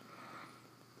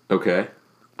 Okay,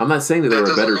 I'm not saying that they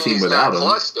were a better team without him.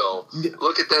 Clutch, though.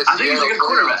 Look at that Seattle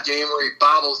quarterback game where he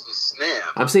bobbles the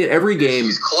snap. I'm saying every game. If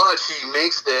he's clutch, he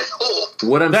makes that hold.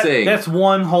 What I'm saying. That's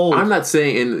one hold. I'm not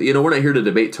saying, and we're not here to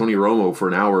debate Tony Romo for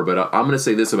an hour, but I'm going to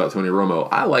say this about Tony Romo.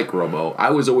 I like Romo.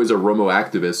 I was always a Romo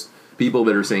activist. People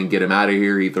that are saying get him out of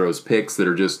here, he throws picks, that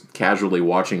are just casually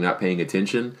watching, not paying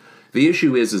attention. The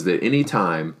issue is that any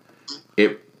time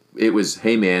it was,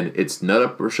 hey man, it's nut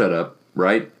up or shut up,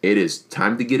 right? It is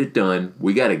time to get it done.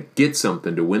 We got to get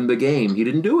something to win the game. He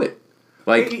didn't do it.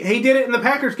 He did it in the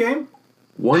Packers game.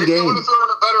 One game. If he would have thrown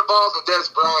a better ball to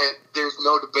Des Bryant, there's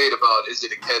no debate about is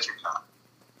it a catch or not.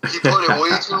 He put it way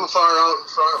too far out in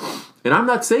front of him. And I'm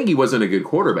not saying he wasn't a good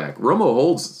quarterback. Romo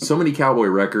holds so many Cowboy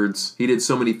records. He did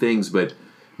so many things, but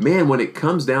man, when it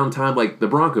comes down time, like the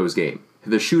Broncos game,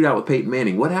 the shootout with Peyton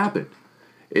Manning, what happened?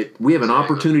 We have an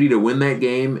opportunity to win that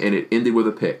game, and it ended with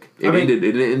a pick. It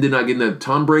ended not getting the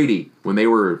Tom Brady when they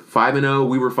were 5-0.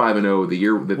 We were 5-0 the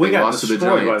year that they lost to the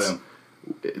Giants.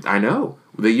 I know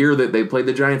the year that they played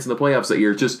the Giants in the playoffs that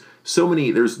year. Just so many.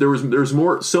 There's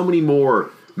so many more.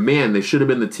 Man, they should have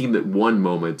been the team that won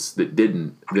moments that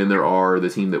didn't than there are the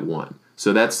team that won.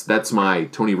 So that's my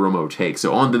Tony Romo take.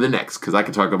 So on to the next, because I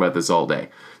could talk about this all day.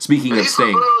 Speaking of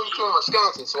staying, he's from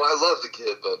Wisconsin, so I love the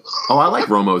kid. But I like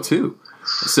Romo too.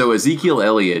 So Ezekiel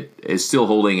Elliott is still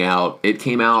holding out. It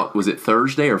came out, was it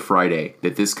Thursday or Friday,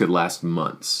 that this could last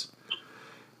months?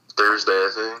 Thursday,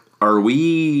 I think. Are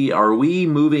we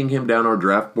moving him down our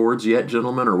draft boards yet,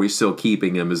 gentlemen? Or are we still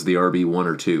keeping him as the RB1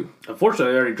 or 2?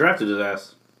 Unfortunately, I already drafted his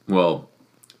ass. Well,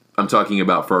 I'm talking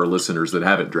about for our listeners that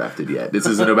haven't drafted yet. This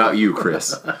isn't about you,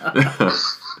 Chris. I'm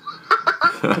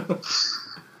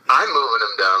moving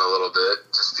him down a little bit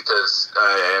just because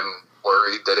I am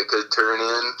worried that it could turn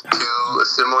into a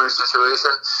similar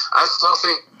situation. I still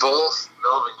think both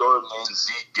Melvin Gordon and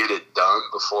Zeke get it done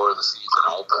before the season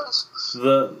opens.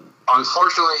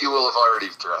 Unfortunately, you will have already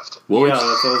drafted. Well, yeah,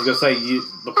 that's what I was gonna say.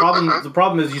 The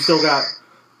problem is you still got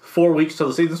 4 weeks till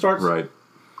the season starts. Right.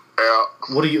 Yeah.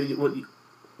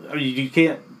 You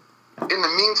can't. In the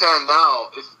meantime, now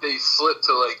if they slip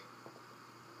to like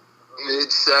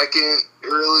mid-second,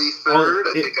 early third,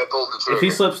 I think I pulled the trigger. If he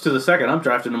slips to the second, I'm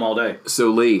drafting him all day. So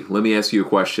Lee, let me ask you a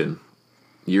question.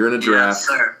 You're in a draft. Yes,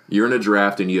 sir. You're in a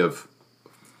draft, and you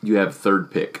have third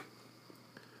pick.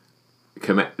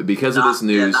 Because of this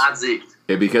news. Yeah, not Zeke.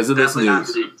 Because of this Definitely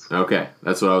news. not Zeke. Okay,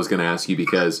 that's what I was going to ask you,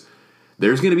 because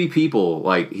there's going to be people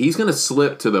like he's going to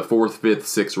slip to the 4th, 5th,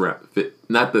 6th round,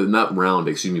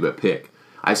 but pick.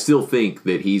 I still think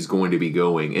that he's going to be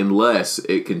going, unless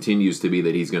it continues to be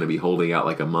that he's going to be holding out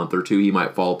like a month or two. He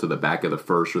might fall to the back of the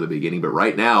first or the beginning. But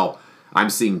right now, I'm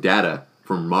seeing data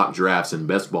from mock drafts and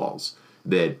best balls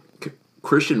that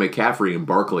Christian McCaffrey and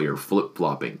Barkley are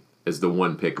flip-flopping as the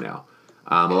 1 pick now.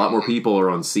 A lot more people are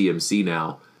on CMC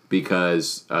now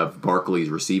because of Barkley's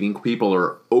receiving. People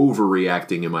are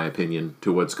overreacting, in my opinion,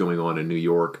 to what's going on in New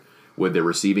York with their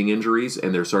receiving injuries,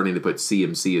 and they're starting to put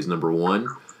CMC as number 1.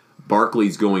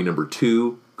 Barkley's going number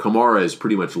 2. Kamara is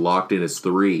pretty much locked in as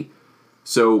 3.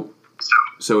 So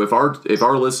if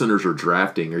our listeners are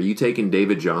drafting, are you taking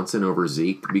David Johnson over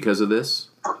Zeke because of this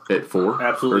at 4?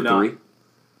 Absolutely or 3? not.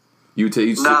 You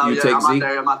take Zeke?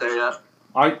 I'm not there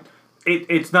yet.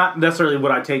 It's not necessarily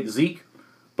what I take Zeke,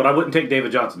 but I wouldn't take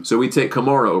David Johnson. So we take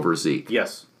Kamara over Zeke.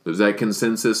 Yes. Is that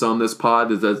consensus on this pod?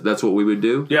 That's what we would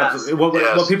do? Yeah. Yes.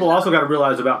 What people also got to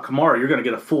realize about Kamara, you're going to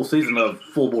get a full season of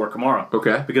full bore Kamara.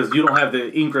 Okay. Because you don't have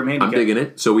the Ingram handicap. I'm digging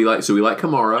it. So we like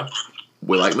Kamara,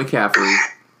 we like McCaffrey,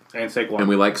 And Saquon. and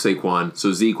we like Saquon.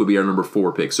 So Zeke would be our number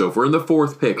 4 pick. So if we're in the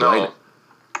 4th pick, No. right?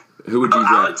 Who would you I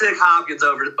draft? would take Hopkins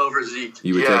over Zeke.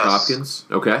 You would Yes. take Hopkins?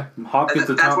 Okay. Hopkins And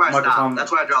and that's where I Michael stop. Thomas.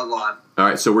 That's where I draw the line. All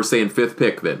right, so we're saying 5th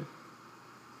pick then.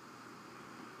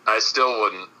 I still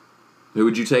wouldn't. Who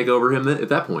would you take over him then at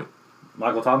that point?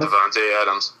 Michael Thomas. Devontae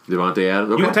Adams. Devontae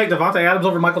Adams? Okay. You would take Devontae Adams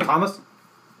over Michael Thomas?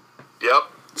 Yep.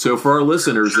 So for our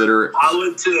listeners that are... I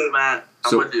would too, Matt.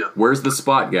 I'm with you. Where's the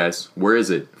spot, guys? Where is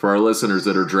it for our listeners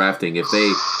that are drafting? If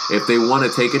they want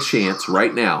to take a chance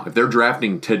right now, if they're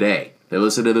drafting today, they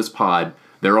listen to this pod,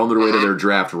 they're on their way to their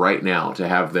draft right now to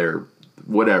have their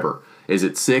whatever. Is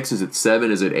it 6? Is it 7?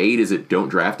 Is it 8? Is it don't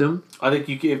draft him? I think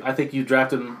you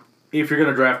draft him, if you're going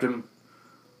to draft him,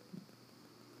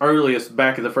 earliest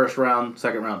back in the first round,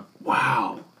 second round.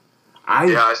 Wow.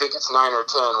 Yeah, I think it's 9 or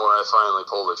 10 where I finally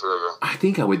pull the trigger. I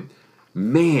think I would.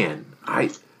 Man,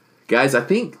 guys, I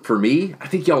think for me, I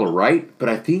think y'all are right, but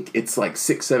I think it's like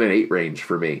 6, 7, 8 range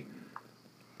for me.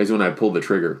 Is when I pull the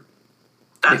trigger.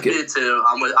 That's me too.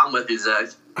 I'm with you, Zach.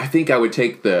 I think I would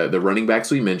take the running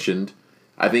backs we mentioned.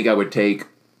 I think I would take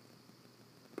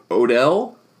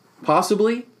Odell,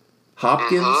 possibly,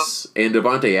 Hopkins, and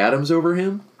Devontae Adams over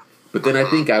him. But then I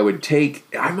think I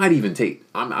might even take.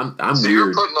 I'm So weird.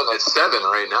 you're putting them at 7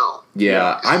 right now.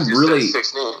 Yeah, I'm You really said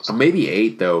 6 names. maybe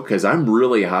 8 though, because I'm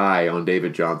really high on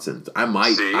David Johnson. I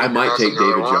might See, take that's another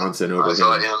David one. Johnson over I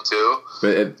saw him. him too.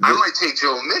 But I might take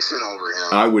Joe Mixon over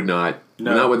him. I would not.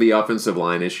 No. Not with the offensive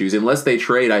line issues, unless they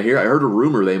trade. I heard a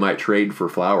rumor they might trade for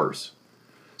Flowers,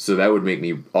 so that would make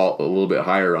me a little bit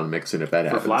higher on Mixon if that For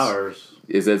happens. Flowers.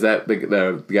 Is that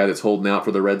the guy that's holding out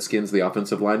for the Redskins, the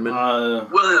offensive lineman?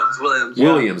 Williams. yeah.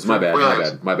 Williams. My bad.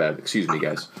 Williams. My bad. Excuse me,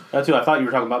 guys. That's who I thought you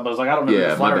were talking about, but I was like, I don't know who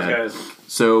Yeah, the my Flowers bad. guy is.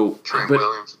 So, Trent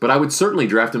Williams. but I would certainly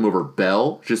draft him over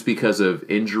Bell just because of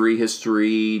injury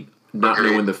history, not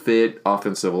Agreed. knowing the fit,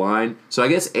 offensive line. So I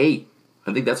guess 8.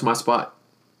 I think that's my spot.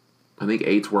 I think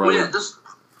 8's where Well, I yeah, would. just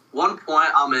one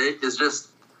point I'll make is just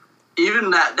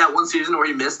even that one season where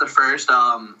he missed the first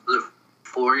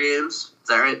 4 games. Is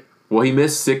that right? Well, he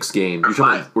missed 6 games. Or We're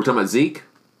talking 5. about Zeke,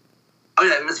 Oh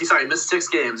yeah, he missed 6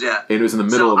 games. Yeah. and it was in the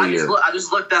middle of the year. I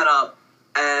just looked that up,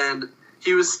 and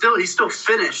he still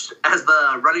finished as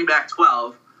the running back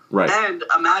 12. Right. And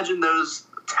imagine those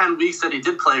 10 weeks that he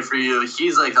did play for you.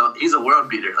 He's a world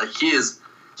beater. Like he is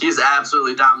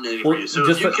absolutely dominating Well, for you. So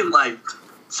just if you can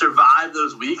survive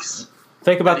those weeks.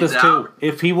 Think about He's this, too. out.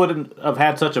 If he wouldn't have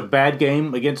had such a bad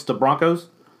game against the Broncos,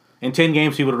 in 10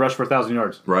 games he would have rushed for 1,000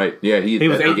 yards. Right. Yeah. He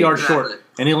was 8 yards Exactly. short,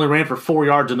 and he only ran for 4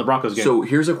 yards in the Broncos game. So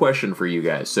here's a question for you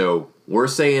guys. So we're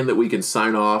saying that we can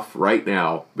sign off right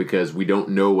now because we don't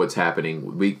know what's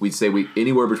happening. We say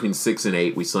anywhere between 6 and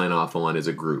 8 we sign off on as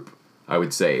a group. I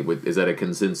would say. Is that a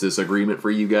consensus agreement for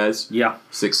you guys? yeah.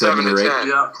 6, 7, 7 or to 8. 10.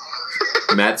 Yeah.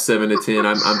 Matt's 7 to 10.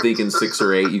 I'm thinking 6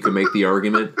 or 8. You can make the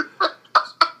argument.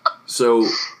 So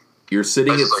you're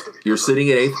sitting at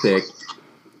 8th pick.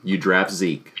 You draft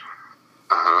Zeke.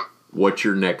 What's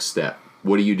your next step?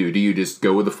 What do? Do you just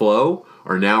go with the flow?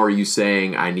 Or now are you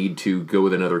saying I need to go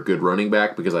with another good running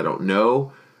back because I don't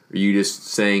know? Are you just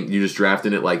saying you're just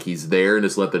drafting it like he's there and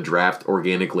just let the draft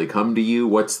organically come to you?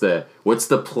 What's the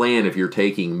plan if you're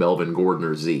taking Melvin Gordon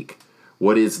or Zeke?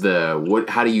 How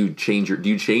do you change your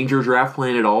draft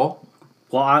plan at all?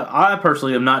 Well, I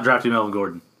personally am not drafting Melvin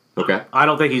Gordon. Okay. I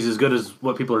don't think he's as good as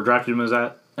what people are drafting him as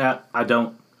at. I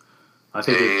don't. I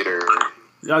think Hater.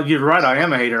 You're right. I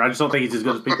am a hater. I just don't think he's as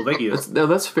good as people think he is.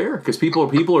 That's fair because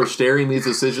people are staring these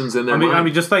decisions in their mind. I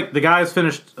mean, just like the guy's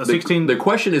finished 16. The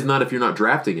question is not if you're not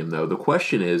drafting him though. The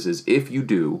question is if you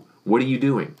do, what are you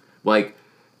doing? Like,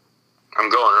 I'm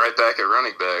going right back at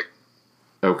running back.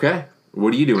 Okay,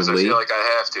 what are you doing, Lee? I feel like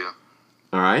I have to.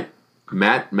 All right,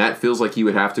 Matt feels like he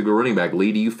would have to go running back.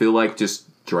 Lee, do you feel like just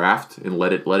draft and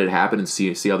let it happen and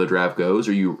see how the draft goes?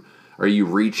 Are you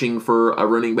reaching for a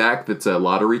running back that's a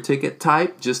lottery ticket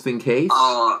type, just in case?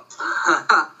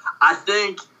 I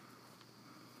think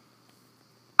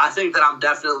that I'm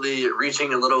definitely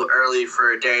reaching a little early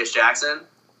for Darius Jackson.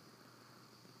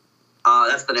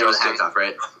 That's the name of the handcuff,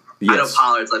 right? Yes. I know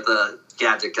Pollard's like the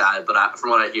gadget guy, but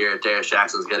from what I hear, Darius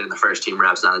Jackson's getting the first team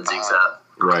reps now that Zeke's out.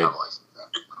 Right.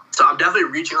 So I'm definitely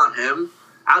reaching on him.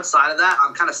 Outside of that,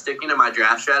 I'm kind of sticking to my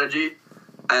draft strategy,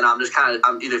 and I'm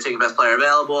either taking best player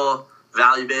available,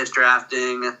 value-based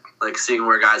drafting, like seeing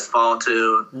where guys fall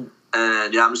to,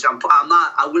 and yeah,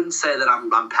 I wouldn't say that I'm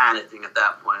panicking at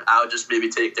that point. I would just maybe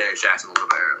take Darius Jackson a little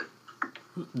bit early.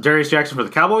 Darius Jackson for the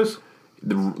Cowboys?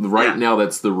 Now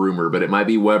that's the rumor, but it might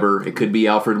be Weber. It could be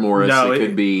Alfred Morris. No, it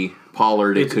could be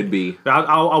Pollard. It could be.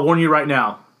 I'll warn you right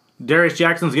now. Darius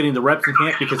Jackson's getting the reps in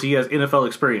camp because he has NFL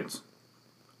experience.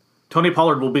 Tony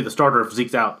Pollard will be the starter if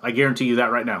Zeke's out. I guarantee you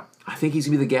that right now. I think he's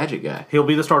gonna be the gadget guy. He'll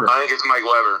be the starter. I think it's Mike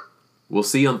Weber. We'll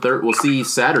see We'll see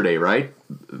Saturday, right?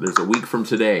 There's a week from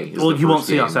today. Well, you won't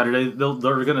see on Saturday. They're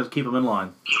going to keep him in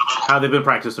line. How they've been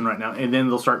practicing right now, and then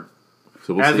they'll start.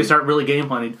 So they start really game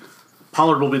planning,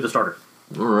 Pollard will be the starter.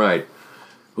 All right.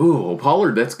 Ooh, well,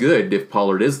 Pollard. That's good if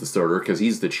Pollard is the starter because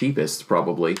he's the cheapest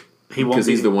probably. He won't because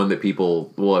he's the one that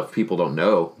people. Well, if people don't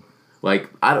know,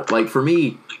 for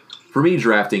me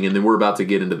drafting, and then we're about to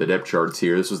get into the depth charts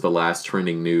here. This was the last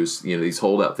trending news. These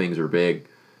holdout things are big.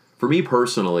 For me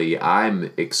personally,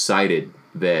 I'm excited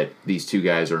that these two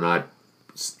guys are not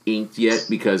inked yet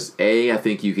because A, I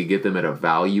think you could get them at a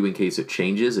value in case it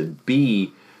changes, and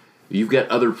B, you've got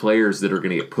other players that are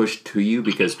going to get pushed to you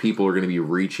because people are going to be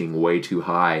reaching way too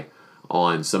high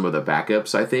on some of the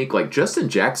backups, I think. Like Justin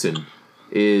Jackson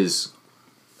is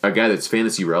a guy that's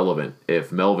fantasy relevant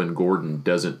if Melvin Gordon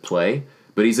doesn't play,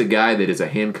 but he's a guy that is a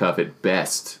handcuff at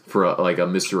best for a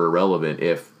Mr. Irrelevant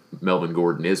if Melvin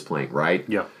Gordon is playing, right?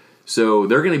 Yeah. So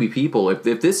there are going to be people,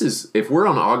 if we're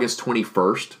on August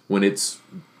 21st when it's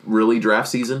really draft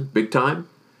season, big time,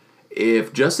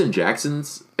 if Justin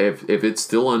Jackson's, if it's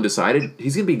still undecided,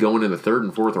 he's going to be going in the 3rd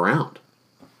and 4th round,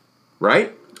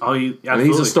 right? Oh, absolutely. I mean,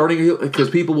 he's a starting, because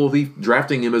people will be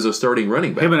drafting him as a starting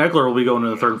running back. Him and Eckler will be going in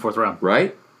the 3rd and 4th round.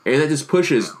 Right? And that just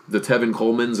pushes the Tevin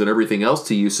Colemans and everything else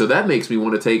to you, so that makes me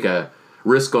want to take a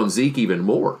risk on Zeke even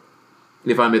more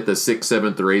if I'm at the 6th,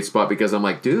 7th, or 8th spot, because I'm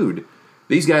like, dude,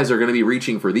 these guys are going to be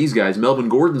reaching for these guys. Melvin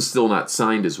Gordon's still not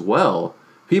signed as well.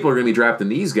 People are going to be drafting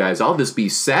these guys. I'll just be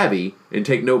savvy and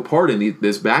take no part in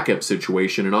this backup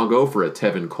situation, and I'll go for a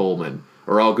Tevin Coleman,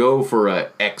 or I'll go for a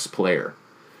X player.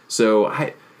 So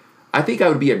I think I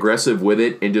would be aggressive with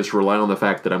it and just rely on the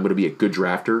fact that I'm going to be a good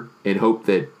drafter and hope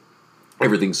that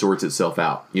everything sorts itself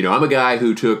out. I'm a guy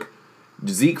who took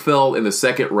Zeke fell in the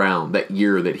 2nd round that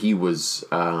year that he was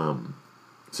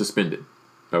suspended.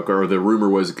 Or the rumor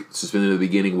was suspended at the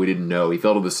beginning. We didn't know. He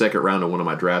fell to the 2nd round in one of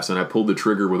my drafts, and I pulled the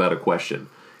trigger without a question.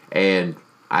 And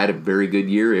I had a very good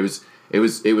year. It was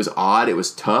odd. It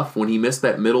was tough when he missed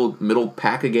that middle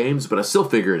pack of games, but I still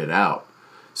figured it out.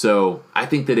 So I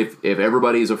think that if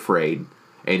everybody's afraid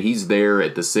and he's there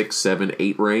at the 6, 7,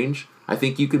 8 range, I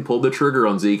think you can pull the trigger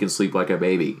on Zeke and sleep like a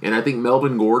baby. And I think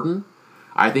Melvin Gordon,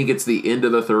 I think it's the end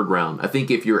of the 3rd round. I think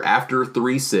if you're after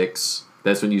 3-6,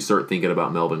 that's when you start thinking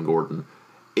about Melvin Gordon.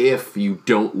 If you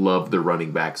don't love the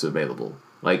running backs available.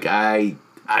 Like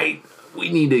we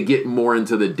need to get more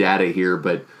into the data here,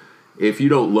 but if you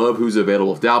don't love who's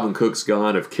available, if Dalvin Cook's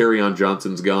gone, if Kerryon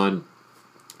Johnson's gone,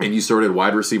 and you started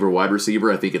wide receiver,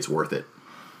 I think it's worth it.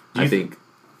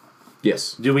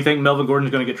 Yes. Do we think Melvin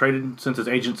Gordon's going to get traded since his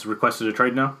agent's requested a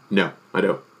trade now? No, I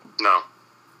don't. No.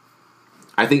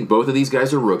 I think both of these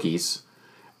guys are rookies,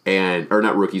 or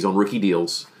not rookies, on rookie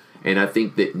deals. And I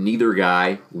think that neither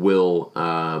guy will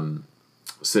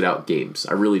sit out games.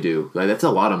 I really do. Like, that's a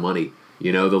lot of money.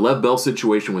 You know, the Lev Bell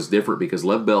situation was different because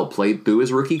Lev Bell played through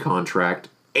his rookie contract,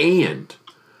 and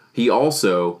he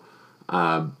also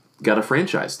got a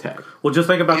franchise tag. Well, just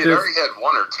think about He this. already had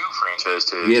 1 or 2 franchise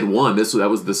tags. He had one. That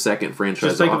was the second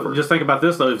franchise offer. Just think about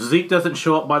this, though. If Zeke doesn't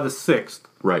show up by the 6th,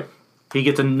 Right. he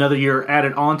gets another year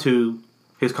added onto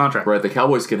his contract. Right. The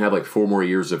Cowboys can have like 4 more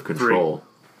years of control.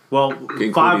 Well,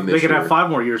 Including 5. They this could year. have 5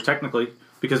 more years technically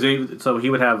because he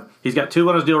would have. He's got 2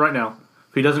 on his deal right now.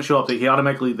 If he doesn't show up, they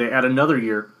add another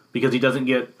year because he doesn't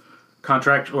get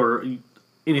contract or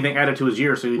anything added to his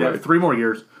year. So he'd Right. have 3 more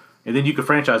years, and then you could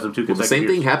franchise him 2 Well, the consecutive same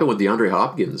years. thing happened with DeAndre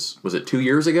Hopkins. Was it 2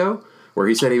 years ago? Where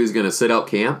he said he was going to sit out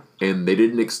camp, and they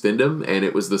didn't extend him, and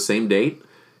it was the same date.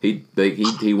 He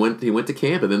went to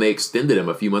camp, and then they extended him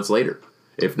a few months later,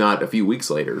 if not a few weeks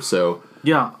later. So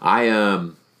Yeah.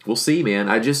 we'll see, man.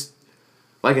 I just,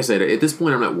 like I said, at this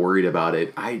point, I'm not worried about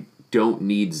it. I don't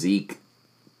need Zeke.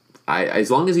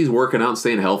 As long as he's working out and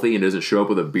staying healthy and doesn't show up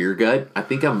with a beer gut, I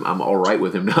think I'm all right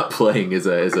with him not playing as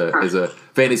a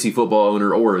fantasy football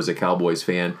owner or as a Cowboys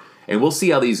fan. And we'll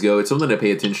see how these go. It's something to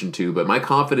pay attention to. But my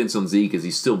confidence on Zeke is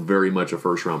he's still very much a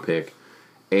first round pick,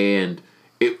 and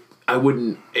it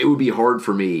would be hard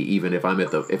for me even if I'm in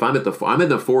the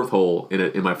 4th hole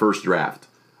in my first draft,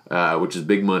 which is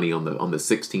big money on the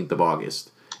 16th of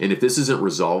August. And if this isn't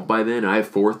resolved by then, I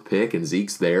have 4th pick and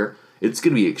Zeke's there. It's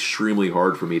going to be extremely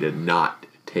hard for me to not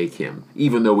take him.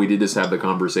 Even though we did just have the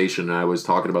conversation and I was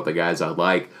talking about the guys I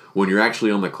like, when you're actually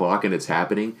on the clock and it's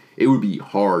happening, it would be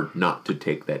hard not to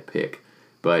take that pick.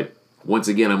 But once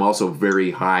again, I'm also very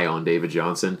high on David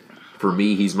Johnson. For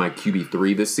me, he's my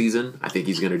QB3 this season. I think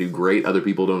he's going to do great. Other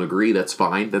people don't agree. That's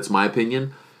fine. That's my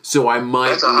opinion. So I might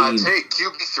That's a hot take.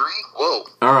 QB3? Whoa.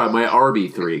 All right, my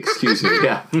RB3. Excuse me.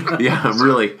 Yeah. I've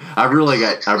really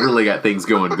got things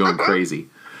going crazy.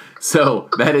 So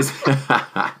that is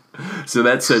so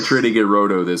that's Training and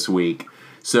Roto this week.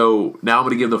 So now I'm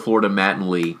going to give the floor to Matt and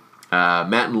Lee.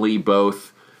 Matt and Lee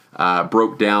both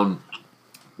broke down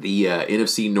the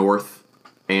NFC North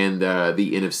and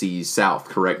the NFC South,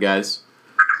 correct, guys?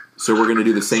 So we're going to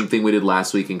do the same thing we did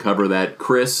last week and cover that.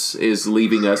 Chris is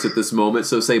leaving us at this moment,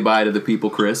 so say bye to the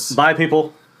people, Chris. Bye,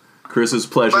 people. Chris,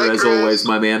 pleasure Bye, as Chris. always,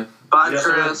 my man. Bye, Yes,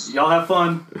 Chris. sir. Y'all have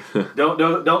fun.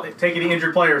 Don't take any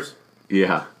injured players.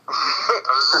 Yeah. I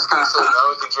was just going to say, now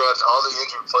we can draft all the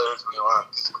injured players we want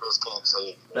because Chris can't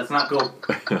say it. That's not cool.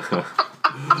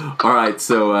 All right,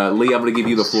 so Lee, I'm going to give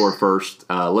you the floor first.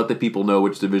 Let the people know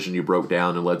which division you broke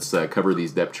down, and let's cover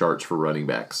these depth charts for running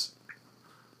backs.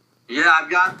 Yeah, I've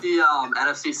got the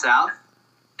NFC South.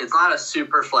 It's not a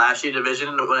super flashy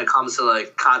division when it comes to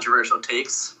like controversial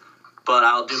takes, but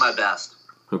I'll do my best.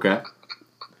 Okay.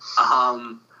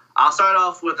 I'll start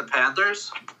off with the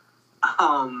Panthers.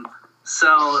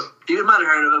 So you might have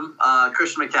heard of him,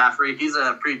 Christian McCaffrey. He's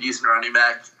a pretty decent running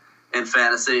back in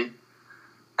fantasy.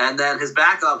 And then his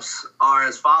backups are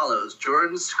as follows: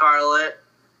 Jordan Scarlett,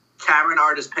 Cameron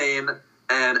Artis-Payne,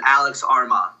 and Alex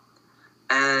Armah.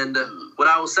 And what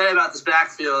I will say about this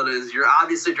backfield is you're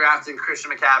obviously drafting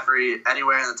Christian McCaffrey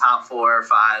anywhere in the top 4 or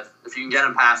 5. If you can get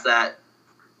him past that,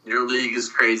 your league is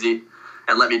crazy,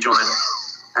 and let me join.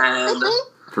 And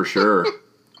For sure.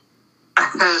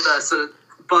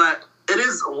 but it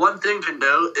is one thing to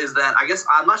note is that I guess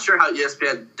I'm not sure how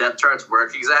ESPN depth charts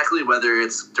work exactly, whether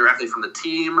it's directly from the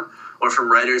team or from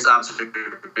writers'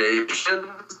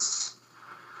 observations.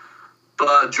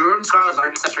 But Jordan Scarlett's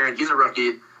our center, and he's a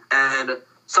rookie. And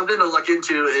something to look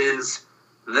into is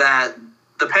that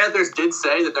the Panthers did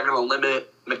say that they're going to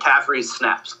limit McCaffrey's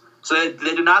snaps. So they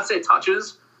did not say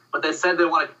touches, but they said they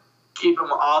want to keep him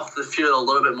off the field a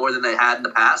little bit more than they had in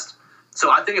the past.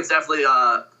 So I think it's definitely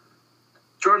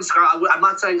Jordan Scarlett. I'm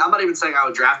not even saying I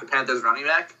would draft the Panthers running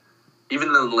back, even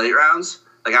in the late rounds,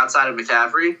 like outside of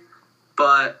McCaffrey.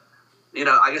 But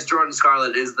I guess Jordan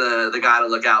Scarlett is the guy to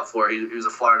look out for. He was a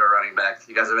Florida running back.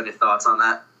 You guys have any thoughts on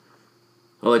that?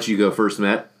 I'll let you go first,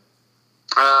 Matt.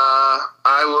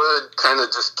 I would kind of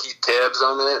just keep tabs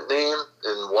on that name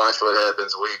and watch what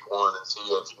happens week 1 and see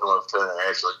if North Turner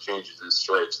actually changes his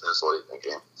stripes this late in the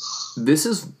game. This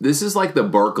is like the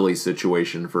Barkley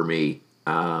situation for me.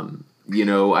 I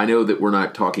know that we're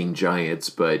not talking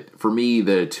Giants, but for me,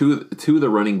 the two of the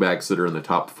running backs that are in the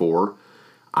top 4,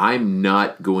 I'm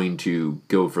not going to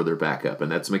go for their backup,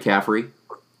 and that's McCaffrey,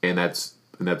 and that's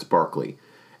Barkley.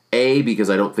 Because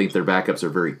I don't think their backups are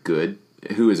very good.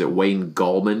 Who is it? Wayne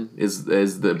Gallman is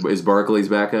Barkley's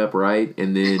backup, right?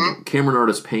 And then Cameron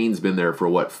Artis-Payne's been there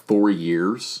for 4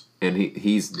 years, and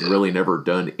he's really never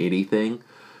done anything.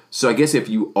 So I guess if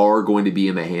you are going to be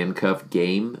in the handcuff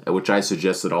game, which I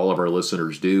suggest that all of our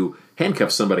listeners do,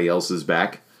 handcuff somebody else's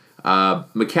back.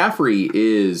 McCaffrey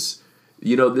is,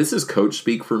 this is coach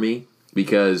speak for me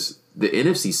because the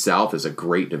NFC South is a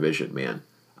great division, man.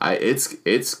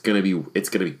 It's gonna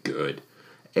be good.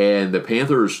 And the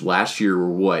Panthers last year were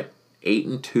what,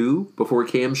 8-2 before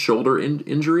Cam's shoulder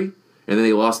injury, and then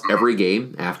they lost every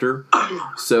game after.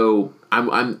 So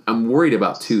I'm worried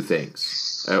about two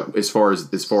things as far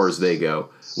as they go.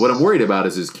 What I'm worried about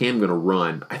is Cam going to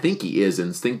run? I think he is.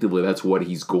 Instinctively, that's what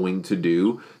he's going to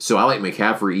do. So I like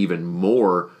McCaffrey even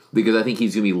more because I think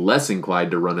he's going to be less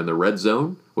inclined to run in the red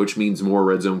zone, which means more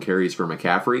red zone carries for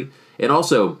McCaffrey. And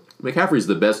also, McCaffrey's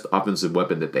the best offensive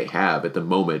weapon that they have at the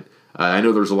moment. I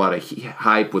know there's a lot of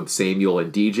hype with Samuel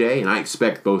and DJ, and I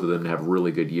expect both of them to have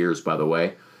really good years, by the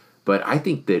way. But I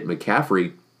think that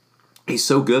McCaffrey, he's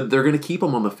so good, they're going to keep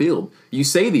him on the field. You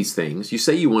say these things, you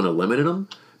say you want to limit him,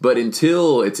 but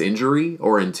until it's injury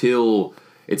or until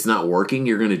it's not working,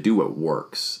 you're going to do what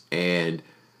works. And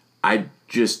I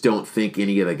just don't think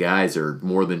any of the guys are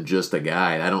more than just a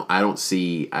guy.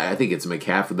 I think it's the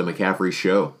McCaffrey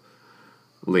show.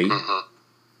 Lee? Mm-hmm.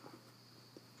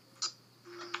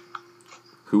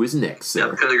 Who is next, sir?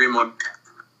 Yep, couldn't agree more. All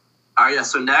right, yeah,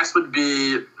 so next would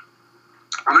be,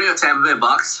 I'm going to go Tampa Bay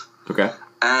Bucks. Okay.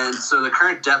 And so the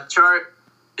current depth chart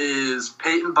is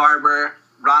Peyton Barber,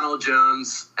 Ronald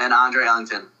Jones, and Andre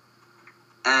Ellington.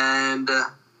 And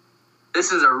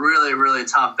this is a really, really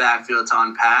tough backfield to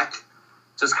unpack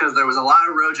just because there was a lot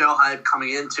of Rojo hype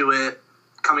coming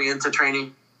into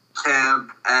training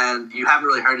camp, and you haven't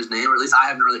really heard his name, or at least I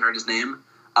haven't really heard his name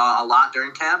a lot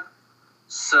during camp.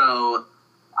 So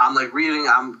I'm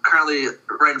currently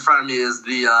right in front of me is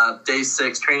the day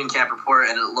 6 training camp report,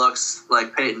 and it looks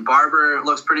like Peyton Barber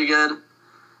looks pretty good.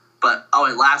 But,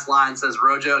 last line says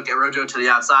Rojo, get Rojo to the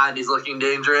outside. He's looking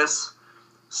dangerous.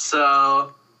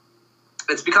 So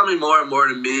it's becoming more and more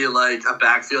to me like a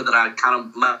backfield that I kind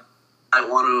of might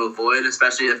want to avoid,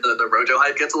 especially if the Rojo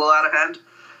hype gets a little out of hand,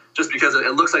 just because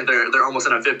it looks like they're almost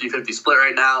in a 50-50 split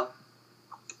right now.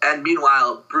 And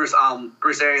meanwhile, Bruce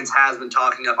Arians has been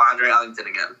talking up Andre Ellington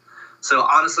again. So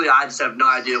honestly, I just have no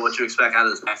idea what to expect out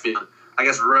of this backfield. I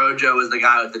guess Rojo is the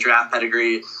guy with the draft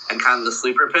pedigree and kind of the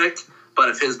sleeper pick. But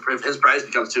if his price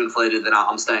becomes too inflated, then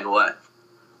I'm staying away.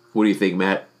 What do you think,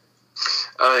 Matt?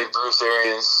 I think Bruce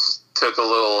Arians took a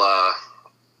little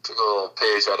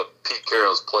page out of Pete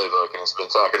Carroll's playbook and has been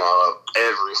talking about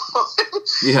everyone.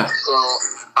 Yeah. So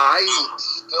I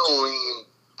still lean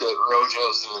that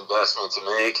Rojo's the investment to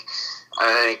make.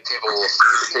 I think people will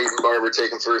see Peyton Barber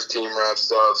taking first team rep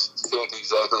stuff, think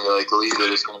exactly like Lee that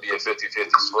it's going to be a 50-50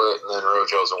 split, and then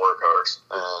Rojo's a workhorse,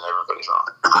 and everybody's wrong.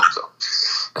 So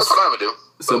that's what I would do.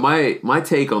 So my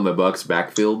take on the Bucks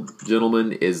backfield,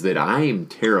 gentlemen, is that I am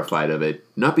terrified of it.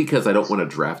 Not because I don't want to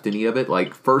draft any of it.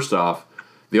 Like, first off,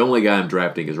 the only guy I'm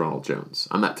drafting is Ronald Jones.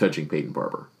 I'm not touching Peyton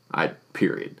Barber.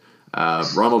 Period.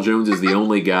 Ronald Jones is the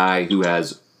only guy who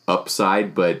has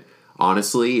upside, but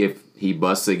honestly, if he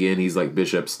busts again, he's like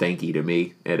Bishop Stanky to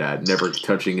me, and never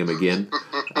touching him again.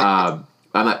 I'm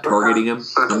not targeting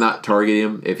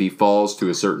him. If he falls to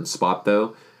a certain spot,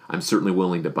 though, I'm certainly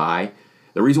willing to buy.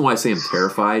 The reason why I say I'm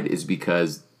terrified is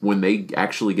because when they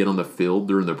actually get on the field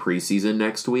during the preseason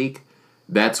next week,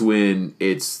 that's when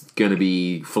it's going to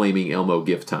be flaming Elmo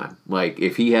gift time. Like,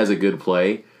 if he has a good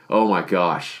play, oh my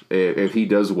gosh, if he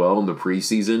does well in the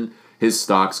preseason, his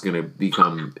stock's going to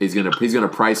become, he's going to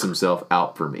price himself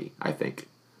out for me, I think,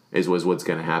 is what's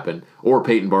going to happen. Or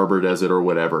Peyton Barber does it or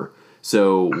whatever.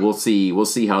 So we'll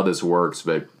see how this works,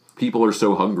 but people are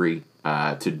so hungry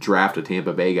to draft a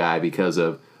Tampa Bay guy because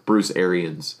of Bruce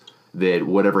Arians that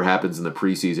whatever happens in the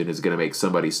preseason is going to make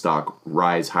somebody's stock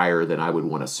rise higher than I would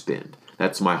want to spend.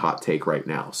 That's my hot take right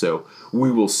now. So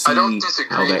we will see how that goes. I don't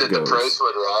disagree that the price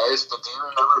would rise, but do you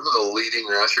remember who the leading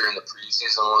rusher in the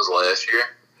preseason was last year?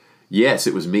 Yes,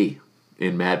 it was me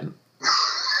in Madden. No,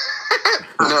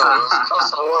 it was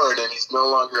Gus Ward, and he's no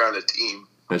longer on a team.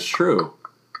 That's true.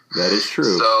 That is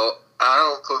true. So I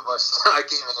don't put much stock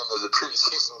even into the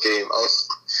preseason game. I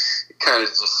kind of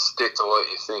just stick to what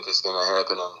you think is going to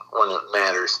happen when it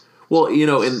matters. Well,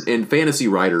 in fantasy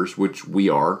writers, which we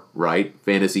are, right?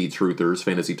 Fantasy truthers,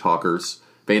 fantasy talkers,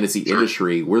 fantasy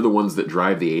industry, we're the ones that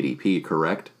drive the ADP,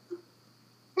 correct?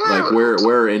 Like, where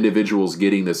are individuals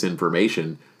getting this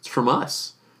information? It's from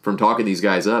us, from talking these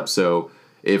guys up. So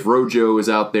if Rojo is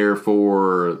out there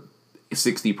for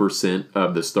 60%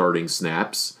 of the starting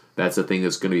snaps, that's a thing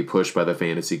that's going to be pushed by the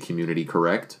fantasy community,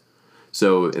 correct?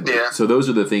 So those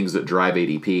are the things that drive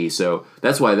ADP. So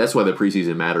that's why the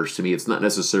preseason matters to me. It's not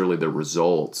necessarily the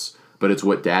results, but it's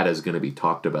what data is going to be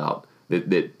talked about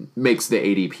that makes the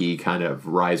ADP kind of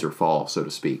rise or fall, so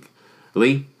to speak.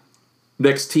 Lee,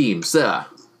 next team, sir.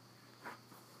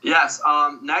 Yes.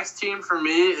 Next team for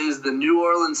me is the New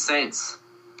Orleans Saints.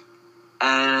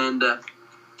 And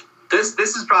this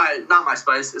is probably not my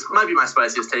spice. It might be my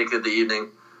spiciest take of the evening.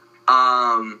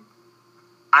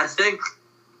 I think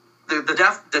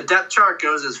the depth chart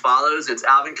goes as follows. It's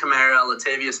Alvin Kamara,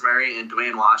 Latavius Murray, and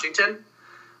Dwayne Washington.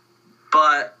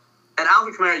 And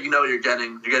Alvin Kamara, you know what you're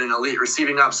getting. You're getting elite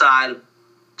receiving upside,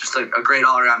 just a great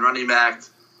all-around running back,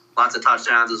 lots of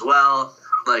touchdowns as well.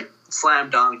 Like, slam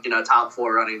dunk, top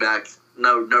 4 running back.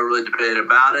 No really debate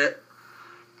about it.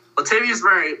 Latavius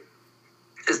Murray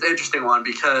is the interesting one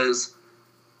because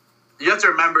you have to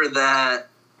remember that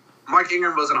Mark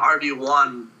Ingram was an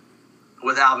RB1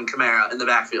 with Alvin Kamara in the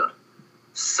backfield.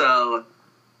 So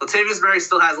Latavius Murray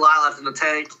still has a lot left in the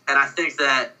tank, and I think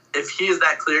that if he is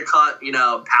that clear-cut,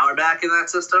 power back in that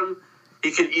system,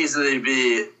 he could easily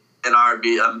be an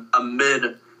RB, a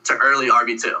mid to early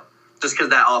RB2, just because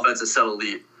that offense is so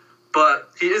elite. But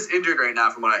he is injured right now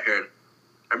from what I heard,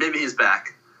 or maybe he's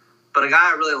back. But a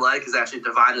guy I really like is actually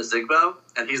Devine Ozigbo,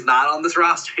 and he's not on this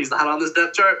roster. He's not on this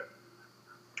depth chart.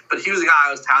 But he was a guy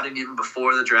I was touting even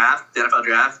before the draft, the NFL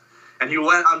draft. And he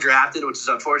went undrafted, which is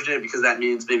unfortunate because that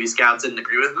means maybe scouts didn't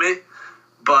agree with me.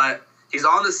 But he's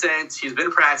on the Saints. He's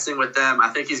been practicing with them. I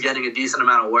think he's getting a decent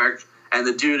amount of work. And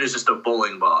the dude is just a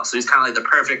bowling ball. So he's kind of like the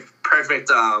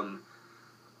perfect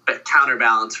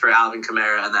counterbalance for Alvin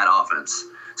Kamara and that offense.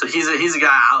 So he's a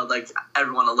guy I would like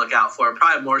everyone to look out for,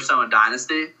 probably more so in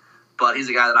Dynasty. But he's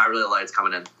a guy that I really liked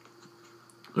coming in.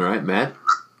 All right, Matt?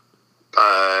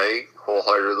 I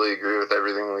wholeheartedly agree with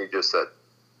everything we just said.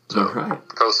 So, all right.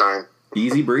 Cosign.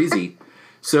 Easy breezy.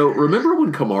 So remember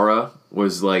when Kamara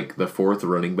was like the 4th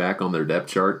running back on their depth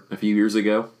chart a few years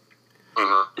ago?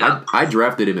 Mm-hmm. Yeah. I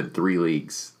drafted him in 3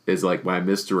 leagues as like my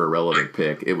Mr. Irrelevant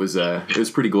pick. It was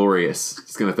pretty glorious.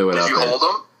 Just gonna throw it out Did you there. hold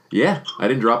him? Yeah, I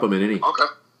didn't drop him in any. Okay.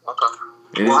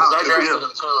 And Wow. I drafted him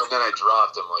too, and then I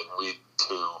dropped him like week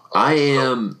 2. I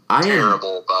am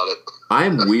terrible about it. I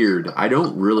am weird. I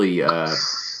don't really.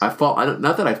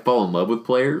 Not that I fall in love with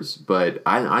players, but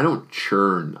I don't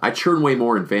churn. I churn way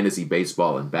more in fantasy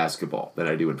baseball and basketball than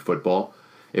I do in football.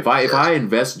 If I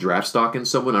invest draft stock in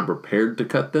someone, I'm prepared to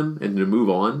cut them and to move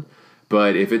on.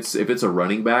 But if it's a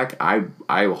running back, I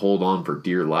hold on for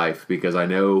dear life because I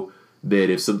know that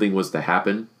if something was to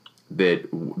happen, that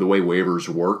the way waivers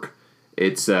work,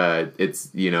 it's not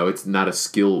a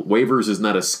skill. Waivers is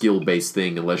not a skill based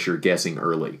thing unless you're guessing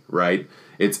early, right?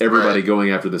 It's everybody going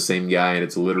after the same guy, and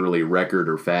it's literally record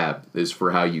or fab is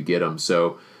for how you get them.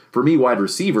 So for me, wide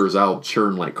receivers, I'll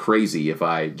churn like crazy if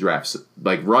I draft.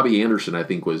 Like Robbie Anderson, I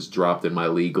think was dropped in my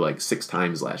league like 6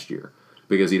 times last year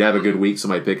because he'd have a good week,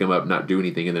 somebody pick him up, not do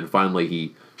anything, and then finally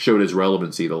he showed his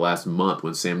relevancy the last month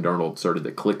when Sam Darnold started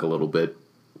to click a little bit.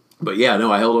 But yeah,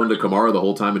 no, I held on to Kamara the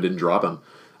whole time and didn't drop him.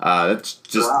 That's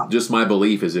just my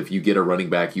belief is if you get a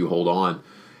running back, you hold on.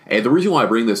 And the reason why I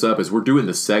bring this up is we're doing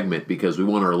this segment because we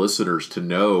want our listeners to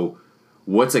know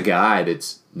what's a guy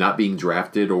that's not being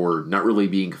drafted or not really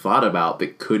being thought about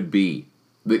that could be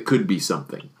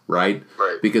something, right?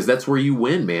 Right. Because that's where you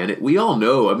win, man. We all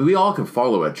know. I mean, we all can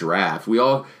follow a draft.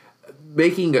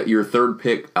 Making your 3rd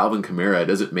pick Alvin Kamara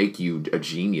doesn't make you a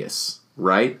genius,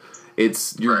 right?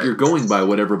 You're going by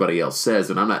what everybody else says,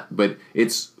 and I'm not. But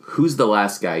it's who's the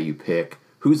last guy you pick,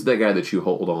 who's the guy that you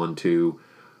hold on to.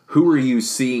 Who are you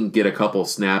seeing get a couple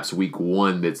snaps week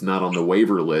 1 that's not on the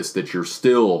waiver list that you're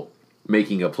still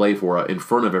making a play for in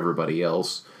front of everybody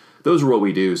else? Those are what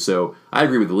we do. So I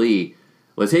agree with Lee.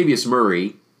 Latavius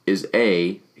Murray is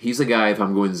he's a guy if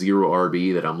I'm going 0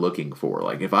 RB that I'm looking for.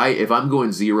 Like if I'm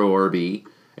going 0 RB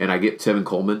and I get Tevin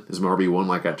Coleman as my RB1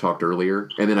 like I talked earlier,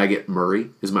 and then I get Murray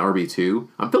as my RB2,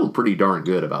 I'm feeling pretty darn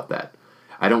good about that.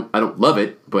 I don't love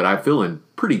it, but I'm feeling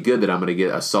pretty good that I'm going to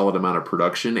get a solid amount of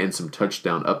production and some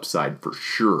touchdown upside for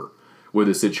sure with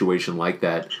a situation like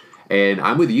that. And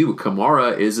I'm with you.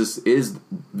 Kamara is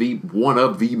the one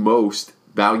of the most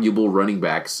valuable running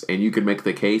backs, and you could make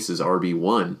the case as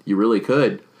RB1. You really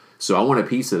could. So I want a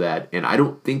piece of that, and I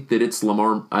don't think that it's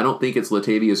Lamar. I don't think it's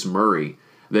Latavius Murray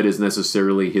that is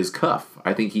necessarily his cuff.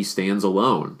 I think he stands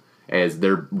alone as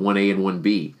their 1A and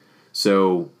 1B.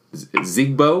 So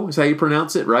Zigbo is how you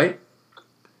pronounce it, right?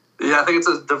 Yeah, I think it's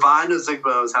a Devine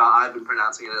Ozigbo is how I've been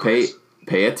pronouncing it.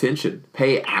 Pay attention.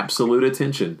 Pay absolute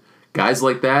attention. Guys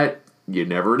like that, you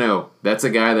never know. That's a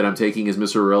guy that I'm taking as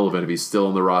Mr. Irrelevant if he's still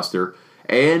on the roster.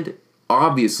 And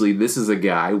obviously, this is a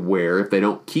guy where if they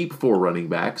don't keep 4 running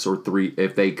backs or 3,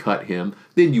 if they cut him,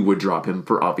 then you would drop him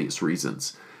for obvious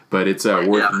reasons. But it's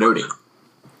worth noting.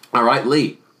 All right,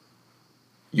 Lee.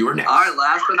 You're next. All right,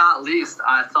 last but not least,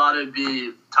 I thought it'd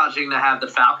be touching to have the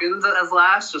Falcons as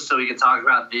last, just so we can talk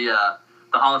about the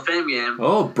the Hall of Fame game.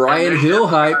 Oh, Brian Hill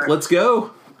hype. Let's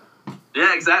go.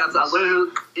 Yeah, exactly.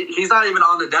 He's not even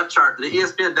on the depth chart. The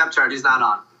ESPN depth chart, he's not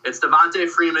on. It's Devontae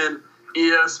Freeman,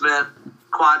 Ito Smith,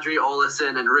 Quadri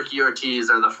Olison, and Ricky Ortiz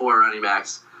are the 4 running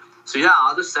backs. So, yeah,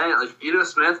 I'll just say it. Like, Ito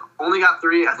Smith only got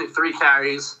 3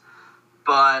 carries,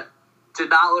 but did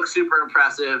not look super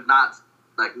impressive, not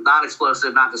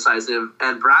explosive, not decisive.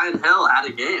 And Brian Hill had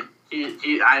a game.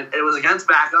 It was against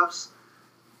backups,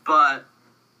 but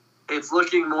it's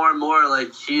looking more and more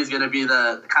like he's going to be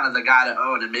the kind of the guy to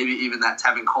own, and maybe even that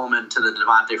Tevin Coleman to the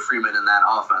Devontae Freeman in that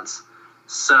offense.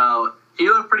 So he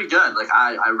looked pretty good. Like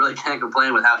I really can't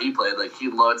complain with how he played. Like he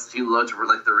loads for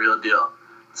like the real deal.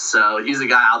 So he's a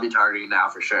guy I'll be targeting now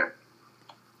for sure.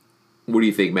 What do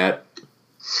you think, Matt?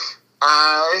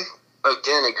 I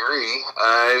again agree.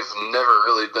 I've never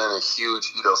really been a huge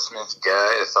Ito Smith guy.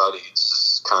 I thought he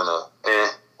just kind of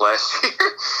last year.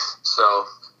 So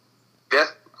yeah,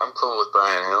 I'm cool with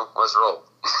Brian Hill. Let's roll.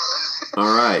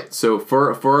 All right. So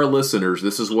for our listeners,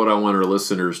 this is what I want our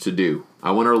listeners to do.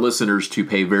 I want our listeners to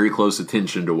pay very close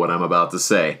attention to what I'm about to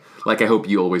say, like I hope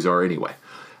you always are anyway.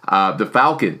 The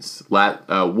Falcons,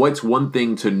 what's one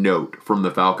thing to note from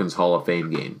the Falcons Hall of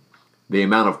Fame game? The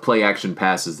amount of play-action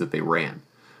passes that they ran.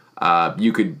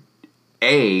 You could,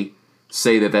 A,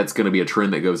 say that that's going to be a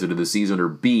trend that goes into the season, or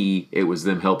B, it was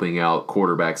them helping out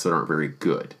quarterbacks that aren't very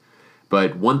good.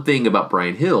 But one thing about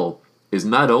Brian Hill is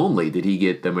not only did he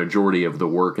get the majority of the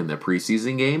work in the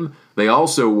preseason game, they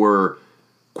also were,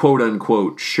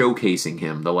 quote-unquote, showcasing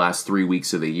him the last 3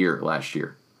 weeks of the year last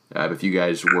year. If you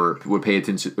guys would pay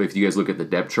attention, if you guys look at the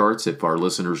depth charts, if our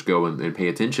listeners go and pay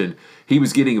attention, he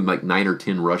was getting like 9 or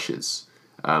 10 rushes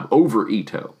over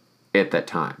Ito at that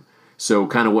time. So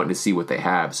kind of wanting to see what they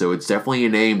have. So it's definitely a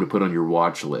name to put on your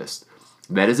watch list.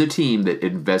 That is a team that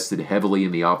invested heavily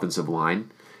in the offensive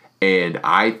line, and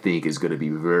I think is going to be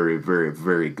very, very,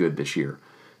 very good this year.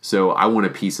 So I want a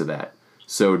piece of that.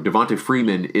 So Devontae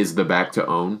Freeman is the back to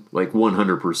own, like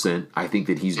 100%. I think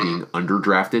that he's being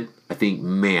underdrafted. I think,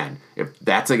 man, if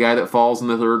that's a guy that falls in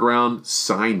the 3rd round,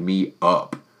 sign me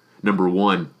up, number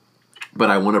one. But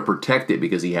I want to protect it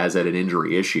because he has had an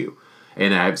injury issue.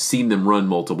 And I've seen them run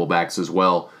multiple backs as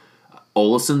well.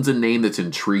 Olison's a name that's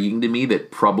intriguing to me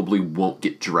that probably won't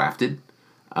get drafted.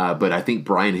 But I think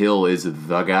Brian Hill is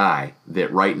the guy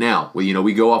that right now,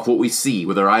 we go off what we see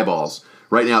with our eyeballs.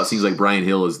 Right now, it seems like Brian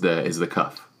Hill is the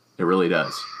cuff. It really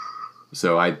does.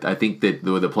 So I think that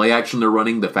the play action they're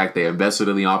running, the fact they invested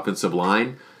in the offensive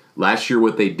line, last year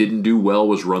what they didn't do well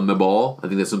was run the ball. I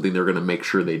think that's something they're going to make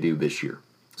sure they do this year.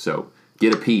 So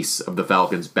get a piece of the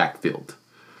Falcons' backfield.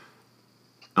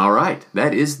 All right,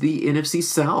 that is the NFC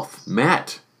South.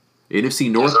 Matt, NFC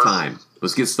North time.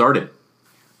 Let's get started.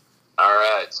 All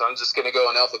right, so I'm just going to go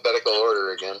in alphabetical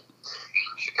order again.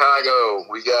 Chicago,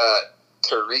 we got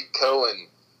Tariq Cohen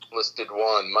listed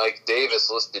 1, Mike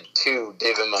Davis listed 2,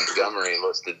 David Montgomery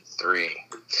listed 3.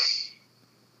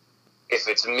 If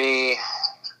it's me,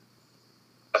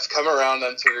 I've come around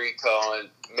on Tariq Cohen.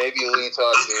 Maybe Lee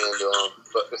talked me into him,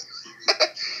 but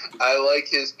I like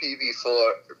his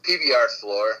PBR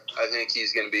floor. I think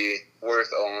he's going to be worth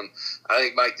owning. I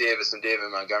think Mike Davis and David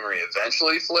Montgomery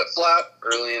eventually flip-flop.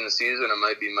 Early in the season, it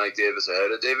might be Mike Davis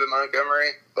ahead of David Montgomery,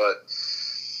 but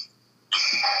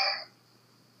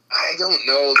I don't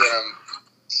know that I'm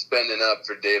spending up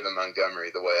for David Montgomery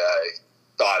the way I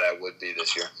thought I would be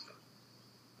this year.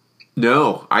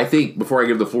 No, I think before I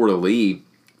give the floor to Lee,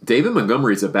 David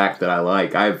Montgomery's a back that I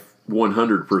like. I've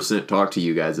 100% talked to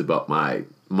you guys about my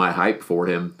hype for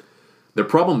him. The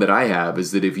problem that I have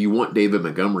is that if you want David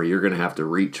Montgomery, you're going to have to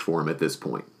reach for him at this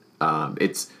point.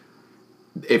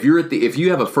 If you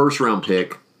have a 1st round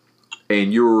pick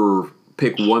and you're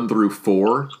pick 1 through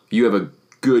 4, you have a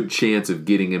good chance of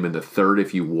getting him in the 3rd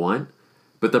if you want.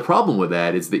 But the problem with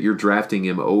that is that you're drafting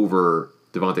him over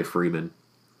Devontae Freeman,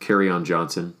 Kerryon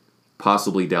Johnson,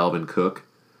 possibly Dalvin Cook,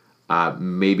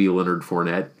 maybe Leonard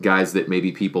Fournette, guys that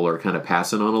maybe people are kind of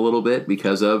passing on a little bit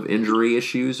because of injury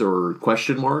issues or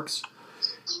question marks.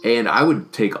 And I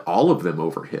would take all of them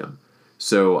over him.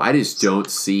 So I just don't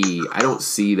see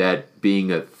that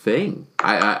being a thing.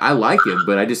 I like him,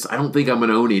 but I don't think I'm going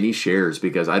to own any shares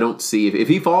because I don't see if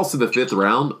he falls to the 5th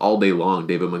round all day long,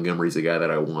 David Montgomery's the guy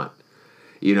that I want.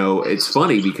 It's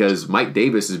funny because Mike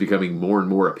Davis is becoming more and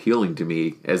more appealing to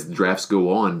me as the drafts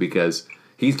go on because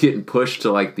he's getting pushed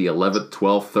to like the 11th,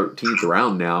 12th, 13th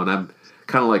round now, and I'm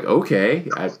kind of like, okay,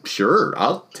 sure,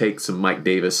 I'll take some Mike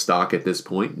Davis stock at this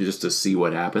point just to see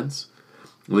what happens.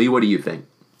 Lee, what do you think?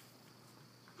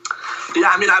 Yeah,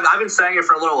 I mean, I've been saying it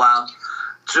for a little while.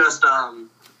 Just, I'm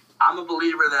a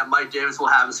believer that Mike Davis will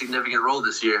have a significant role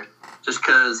this year. just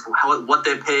because what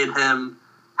they paid him,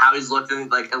 how he's looking,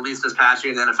 like, at least this past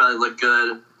year in the NFL, he looked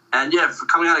good. And, yeah, for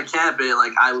coming out of camp,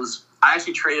 I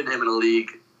actually traded him in a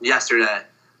league yesterday.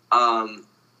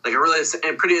 Like,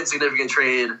 a pretty insignificant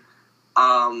trade.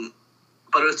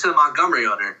 But it was to the Montgomery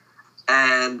owner.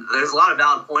 And there's a lot of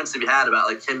valid points to be had about,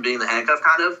 like, him being the handcuff,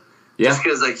 kind of. Yeah. Just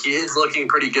because, like, he is looking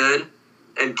pretty good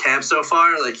in camp so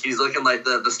far. Like, he's looking like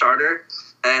the starter.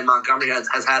 And Montgomery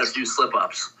has had a few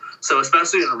slip-ups. So,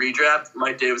 especially in a redraft,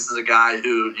 Mike Davis is a guy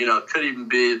who, could even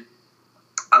be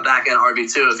a back-end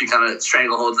RB2 if he kind of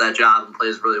strangleholds that job and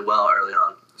plays really well early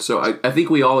on. So, I think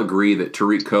we all agree that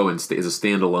Tariq Cohen is a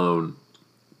standalone.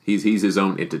 He's his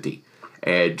own entity.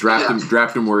 And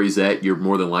draft him where he's at. You're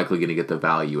more than likely going to get the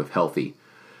value if healthy.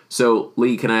 So,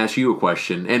 Lee, can I ask you a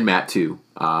question? And Matt, too.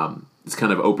 It's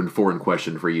kind of open foreign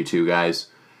question for you two guys.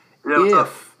 Yeah,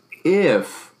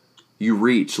 if you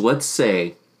reach, let's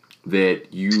say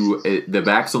that the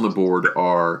backs on the board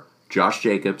are Josh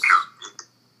Jacobs,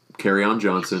 Kerryon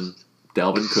Johnson,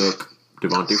 Dalvin Cook,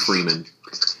 Devontae Freeman,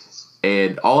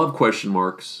 and all have question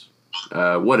marks,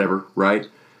 whatever, right?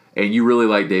 And you really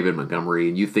like David Montgomery,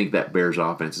 and you think that Bears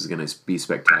offense is going to be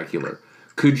spectacular.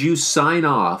 Could you sign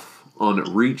off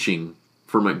on reaching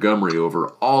for Montgomery over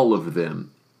all of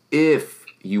them if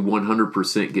you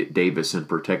 100% get Davis and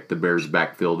protect the Bears'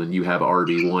 backfield and you have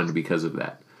RB1 because of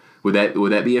that? Would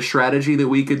that be a strategy that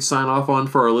we could sign off on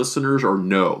for our listeners, or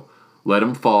no? Let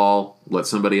him fall, let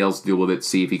somebody else deal with it,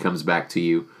 see if he comes back to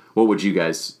you. What would you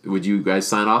guys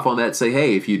sign off on that? Say,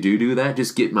 hey, if you do that,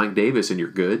 just get Mike Davis and you're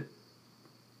good?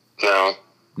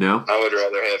 No? I would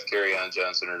rather have Kerryon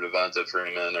Johnson or Devonta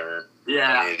Freeman or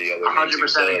any of the other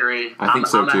 100% agree. I think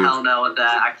so, too. I'm a hell no with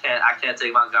that. I can't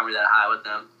take Montgomery that high with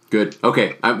them. Good.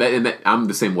 Okay. I'm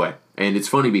the same way. And it's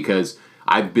funny because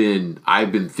I've been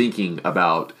thinking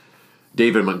about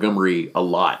David Montgomery a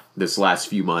lot this last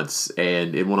few months,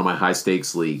 and in one of my high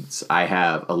stakes leagues, I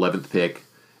have 11th pick,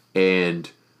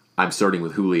 and I'm starting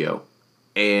with Julio.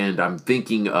 And I'm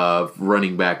thinking of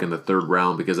running back in the third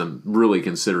round because I'm really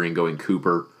considering going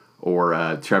Cooper or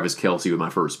Travis Kelce with my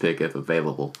first pick if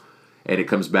available. And it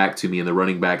comes back to me, and the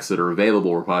running backs that are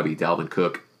available will probably be Dalvin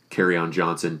Cook, Kerryon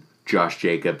Johnson, Josh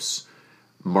Jacobs,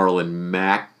 Marlon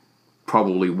Mack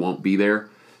probably won't be there.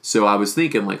 So I was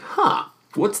thinking, like,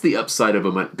 what's the upside of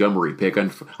a Montgomery pick?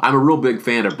 I'm a real big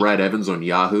fan of Brad Evans on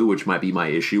Yahoo, which might be my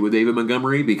issue with David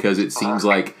Montgomery because it seems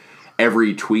like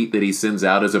every tweet that he sends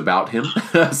out is about him.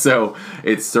 So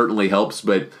it certainly helps.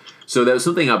 But so that was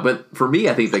something. But for me,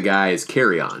 I think the guy is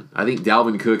Kerryon. I think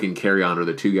Dalvin Cook and Kerryon are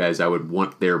the two guys I would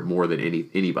want there more than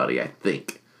anybody, I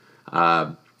think.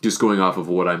 Just going off of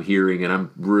what I'm hearing, and I'm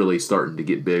really starting to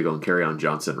get big on Kerryon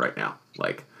Johnson right now.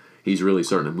 Like, he's really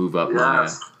starting to move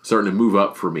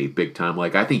up for me big time.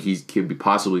 Like, I think he could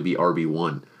possibly be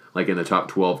RB1, like in the top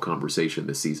 12 conversation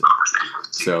this season.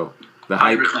 So the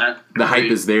hype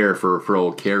is there for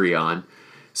old Kerryon.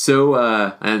 So,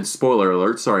 and spoiler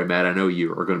alert, sorry, Matt, I know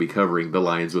you are going to be covering the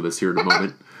Lions with us here in a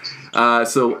moment.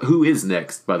 So who is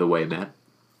next, by the way, Matt?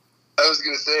 I was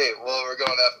going to say, well, we're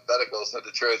going alphabetical, so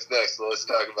Detroit's next, so let's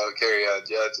talk about Kerryon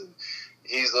Johnson.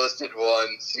 He's listed 1,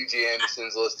 C.J.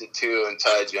 Anderson's listed 2, and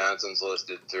Ty Johnson's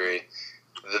listed 3.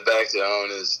 The back to own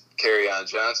is Kerryon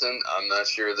Johnson. I'm not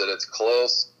sure that it's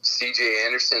close. C.J.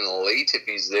 Anderson late, if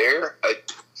he's there, I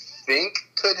think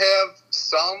could have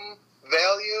some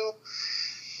value,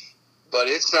 but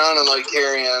it sounded like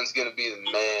Kerryon's going to be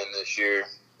the man this year.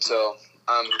 So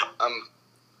I'm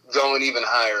going even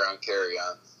higher on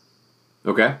Kerryon.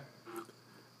 Okay.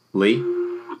 Lee?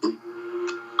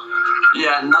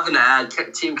 Yeah, nothing to add.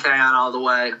 Team Kerryon all the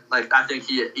way. Like, I think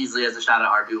he easily has a shot at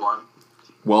RB1.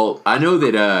 Well, I know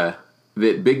that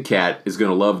Big Cat is going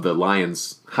to love the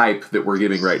Lions hype that we're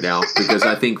giving right now because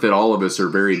I think that all of us are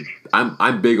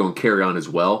I'm big on Kerryon as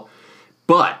well.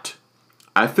 But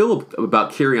I feel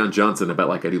about Kerryon Johnson about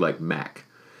like I do like Mac.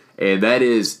 And that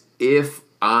is, if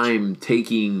I'm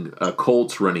taking a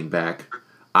Colts running back,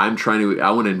 I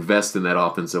want to invest in that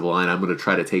offensive line. I'm going to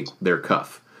try to take their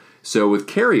cuff. So with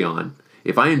Kerryon,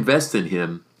 if I invest in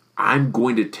him, I'm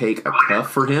going to take a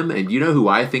cuff for him. And you know who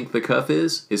I think the cuff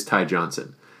is? Is Ty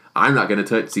Johnson. I'm not going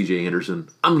to touch C.J. Anderson.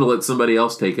 I'm going to let somebody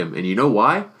else take him. And you know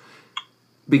why?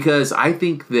 Because I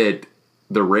think that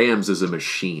the Rams is a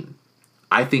machine.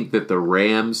 I think that the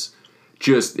Rams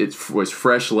it was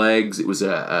fresh legs. It was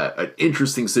an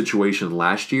interesting situation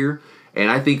last year. And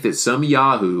I think that some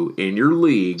Yahoo in your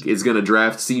league is going to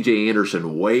draft C.J.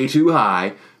 Anderson way too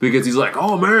high because he's like,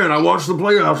 oh, man, I watched the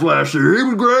playoffs last year. He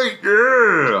was great.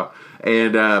 Yeah.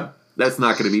 And that's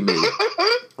not going to be me.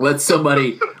 Let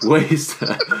somebody draft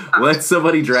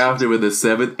him in the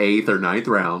 7th, 8th, or 9th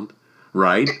round,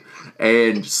 right?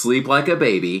 and sleep like a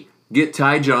baby. Get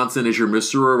Ty Johnson as your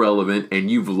Mr. Irrelevant, and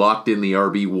you've locked in the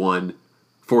RB1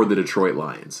 for the Detroit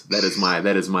Lions. That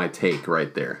is my take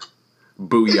right there.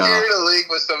 Booyah. If you're in a league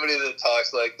with somebody that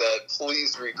talks like that,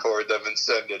 please record them and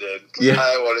send it in, because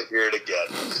I want to hear it again.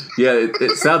 Yeah,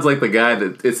 it sounds like the guy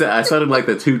I sounded like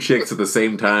the two chicks at the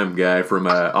same time guy from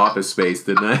Office Space,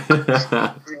 didn't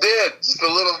I? You did, just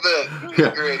a little bit. It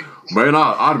was great. Man,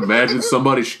 I'd imagine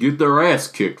somebody should get their ass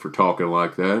kicked for talking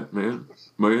like that, man.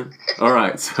 All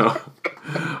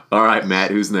right,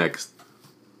 Matt, who's next?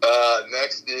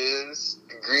 Next is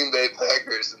Green Bay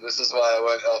Packers, and this is why I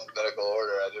went alphabetical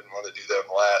order. I didn't want to do them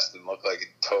last and look like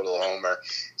a total homer.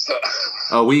 So.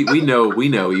 Oh, we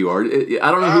know you are.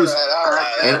 I don't know who's. All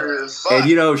right.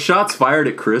 And shots fired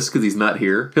at Chris because he's not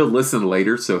here. He'll listen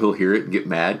later, so he'll hear it and get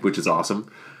mad, which is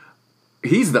awesome.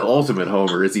 He's the ultimate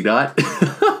homer, is he not?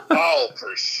 Oh,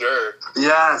 for sure.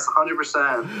 Yes,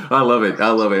 100%. I love it.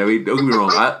 I mean, don't get me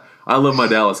wrong. I love my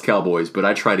Dallas Cowboys, but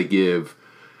I try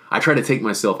to take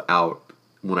myself out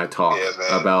when I talk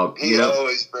about. He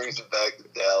always brings it back to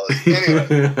Dallas.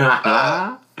 Anyway,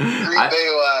 Green Bay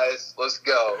wise, let's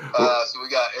go. So we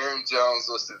got Aaron Jones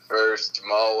listed first,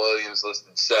 Jamal Williams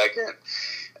listed second,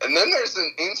 and then there's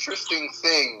an interesting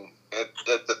thing at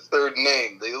the third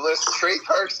name. They list Trey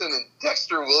Carson and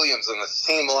Dexter Williams on the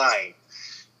same line.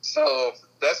 So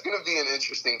that's going to be an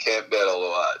interesting camp battle to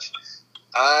watch.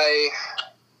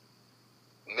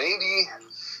 Maybe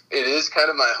it is kind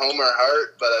of my homer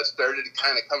heart, but I've started to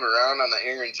kind of come around on the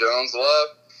Aaron Jones love.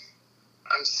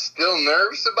 I'm still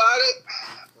nervous about it,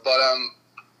 but I'm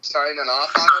signing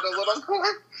off on it a little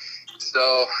more.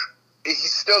 So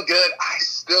he's still good. I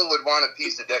still would want a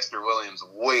piece of Dexter Williams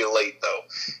way late, though,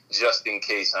 just in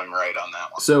case I'm right on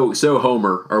that one. So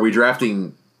Homer, are we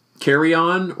drafting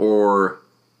Kerryon or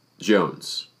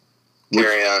Jones?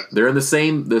 Kerryon. They're in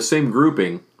the same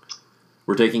grouping.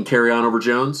 We're taking Kerryon over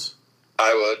Jones?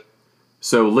 I would.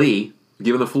 So, Lee,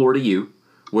 giving the floor to you.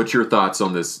 What's your thoughts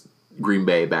on this Green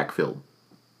Bay backfield?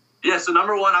 Yeah, so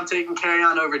number one, I'm taking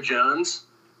Kerryon over Jones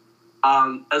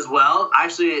as well.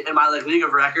 Actually, in my league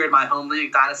of record, my home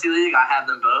league, Dynasty League, I have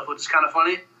them both, which is kind of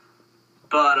funny.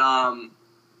 But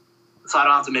so I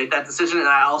don't have to make that decision. And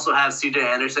I also have C.J.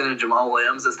 Anderson and Jamal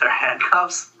Williams as their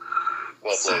handcuffs.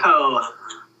 Well played. So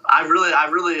I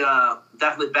really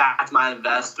definitely backed my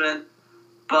investment.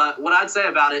 But what I'd say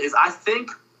about it is I think,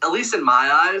 at least in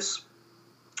my eyes,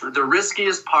 the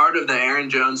riskiest part of the Aaron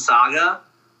Jones saga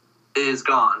is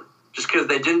gone. Just because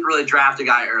they didn't really draft a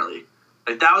guy early.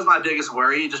 That was my biggest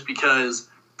worry, just because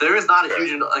there is not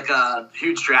a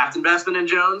huge draft investment in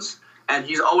Jones, and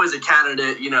he's always a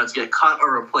candidate, to get cut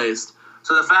or replaced.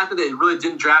 So the fact that they really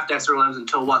didn't draft Dexter Williams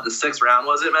until, the 6th round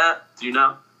was it, Matt? Do you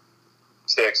know?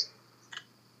 6th.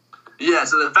 Yeah,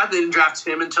 so the fact that they didn't draft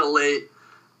him until late,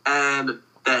 and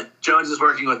that Jones is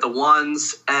working with the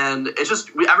ones, and it's just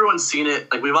everyone's seen it.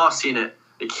 We've all seen it.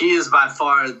 He is by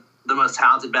far the most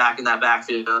talented back in that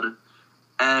backfield,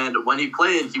 and when he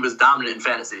played, he was dominant in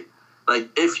fantasy.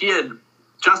 If he had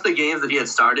just the games that he had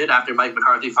started after Mike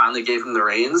McCarthy finally gave him the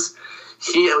reins,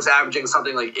 he was averaging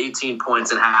something like 18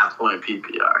 points in half-point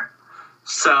PPR.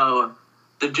 So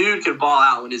the dude can ball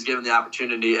out when he's given the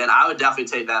opportunity, and I would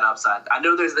definitely take that upside. I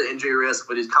know there's the injury risk,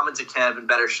 but he's coming to camp in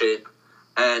better shape.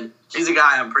 And he's a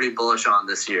guy I'm pretty bullish on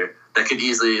this year that could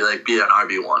easily be an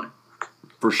RB1.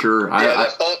 For sure.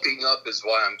 That bulking up is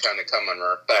why I'm kind of coming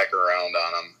back around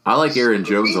on him. I like Aaron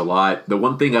Jones a lot. The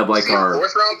one thing I'd like our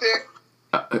 4th round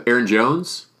pick? Aaron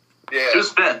Jones? Yeah. He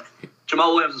was 5th.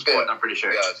 Jamal Williams is 4th, I'm pretty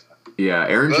sure. Yeah,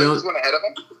 Aaron Jones. Williams went ahead of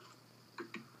him?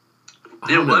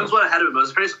 Yeah, Williams went ahead of him. It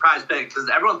was a pretty surprise pick because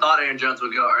everyone thought Aaron Jones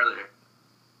would go earlier.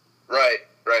 Right.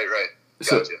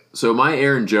 Gotcha. So my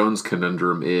Aaron Jones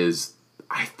conundrum is,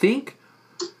 I think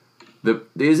the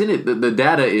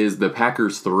data is the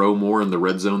Packers throw more in the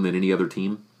red zone than any other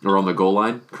team or on the goal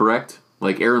line, correct?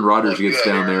 Aaron Rodgers gets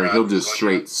down there and he'll just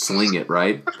straight sling it,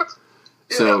 right?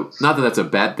 Yeah. So not that that's a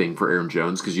bad thing for Aaron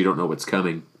Jones because you don't know what's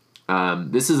coming.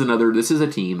 This is a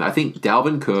team. I think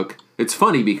Dalvin Cook. It's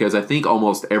funny because I think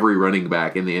almost every running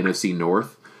back in the NFC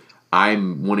North,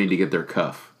 I'm wanting to get their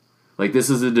cuff.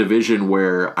 This is a division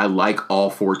where I like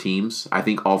all 4 teams. I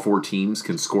think all 4 teams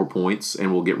can score points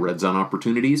and will get red zone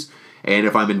opportunities. And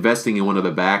if I'm investing in one of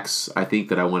the backs, I think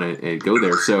that I want to go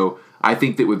there. So I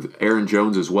think that with Aaron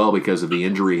Jones as well, because of the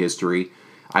injury history,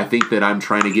 I think that I'm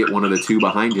trying to get one of the 2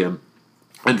 behind him.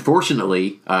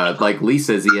 Unfortunately, like Lee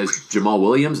says, he has Jamal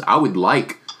Williams. I would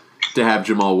like to have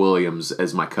Jamal Williams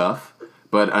as my cuff.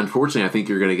 But unfortunately, I think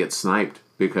you're going to get sniped,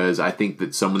 because I think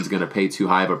that someone's going to pay too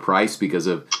high of a price because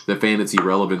of the fantasy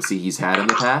relevancy he's had in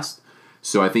the past.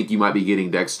 So I think you might be getting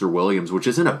Dexter Williams, which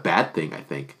isn't a bad thing, I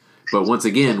think. But once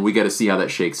again, we got to see how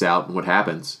that shakes out and what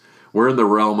happens. We're in the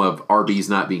realm of RBs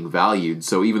not being valued,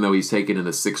 so even though he's taken in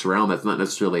the 6th round, that's not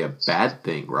necessarily a bad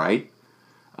thing, right?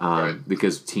 Right.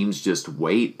 Because teams just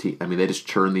wait. They just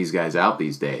churn these guys out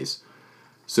these days.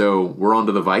 So we're on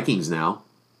to the Vikings now.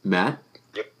 Matt?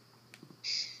 Yep.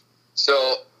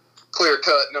 So, clear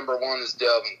cut, number 1 is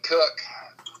Dalvin Cook.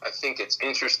 I think it's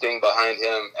interesting behind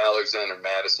him, Alexander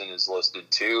Mattison is listed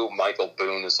 2. Michael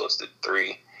Boone is listed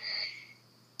 3.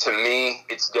 To me,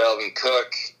 it's Dalvin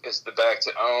Cook is the back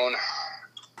to own.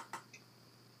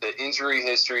 The injury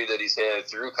history that he's had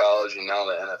through college and now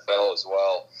the NFL as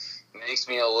well makes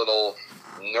me a little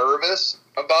nervous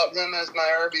about him as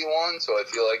my RB1, so I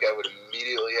feel like I would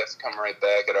immediately have to come right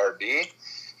back at RB.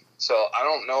 So I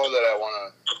don't know that I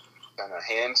want to kind of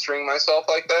hamstring myself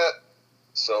like that.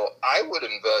 So I would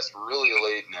invest really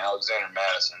late in Alexander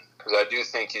Mattison because I do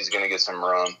think he's going to get some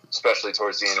run, especially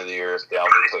towards the end of the year if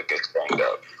Dalvin Cook gets banged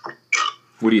up.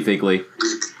 What do you think, Lee?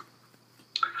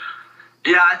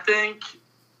 Yeah, I think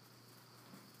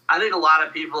a lot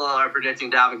of people are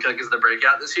predicting Dalvin Cook as the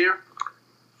breakout this year.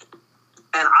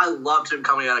 And I loved him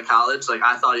coming out of college. Like,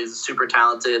 I thought he was super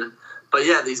talented. But,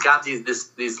 yeah, he's got these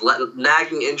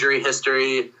nagging injury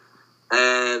history.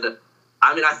 And,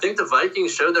 I think the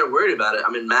Vikings showed they're worried about it.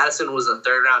 Madison was a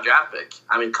 3rd-round draft pick.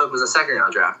 Cook was a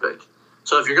 2nd-round draft pick.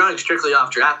 So if you're going strictly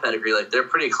off draft pedigree, like, they're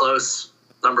pretty close,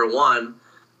 number 1.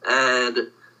 And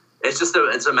it's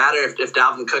a matter if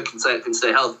Dalvin Cook can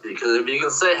stay healthy. Because if he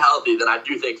can stay healthy, then I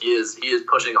do think he is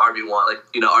pushing RB1,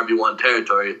 RB1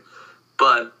 territory.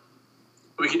 But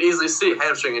we can easily see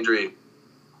hamstring injury,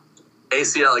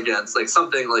 ACL against,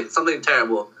 something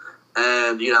terrible.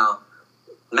 And,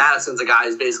 Madison's a guy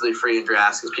who's basically free in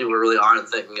drafts because people really aren't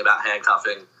thinking about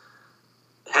handcuffing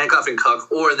Cook,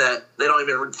 or that they don't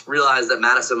even realize that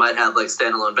Madison might have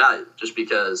standalone value just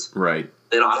because Right.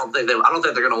 I don't think they're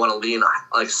going to want to lean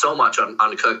so much on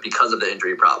Cook because of the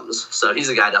injury problems. So he's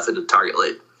a guy definitely to target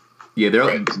late. Yeah,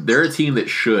 they're a team that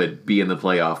should be in the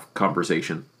playoff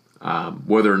conversation.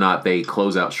 Whether or not they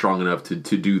close out strong enough to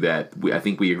do that, I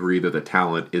think we agree that the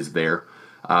talent is there.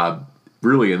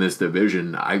 Really, in this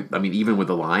division, even with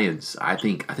the Lions, I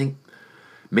think,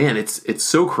 man, it's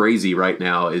so crazy right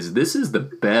now. This is the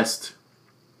best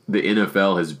the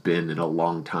NFL has been in a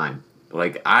long time.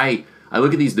 I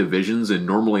look at these divisions, and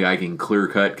normally I can clear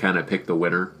cut kind of pick the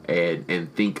winner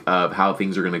and think of how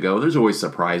things are going to go. There's always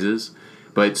surprises.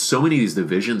 But so many of these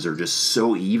divisions are just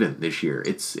so even this year.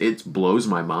 It blows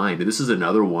my mind. And this is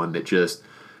another one that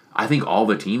I think all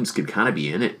the teams could kind of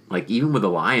be in it. Even with the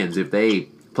Lions, if they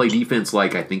play defense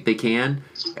like I think they can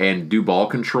and do ball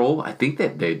control, I think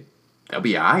that they'll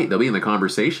be all right. They'll be in the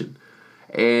conversation.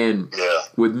 And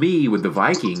with the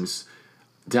Vikings,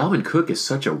 Dalvin Cook is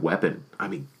such a weapon.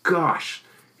 Gosh,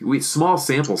 small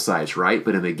sample size, right?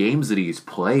 But in the games that he's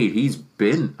played, he's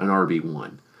been an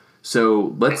RB1.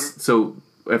 So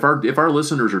if our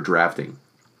listeners are drafting,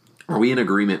 are we in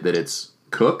agreement that it's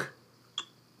Cook,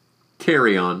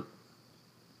 Carry-On,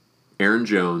 Aaron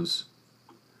Jones,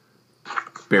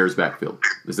 Bears backfield?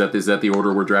 Is that the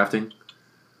order we're drafting?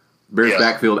 Bears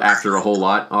backfield after a whole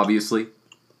lot, obviously.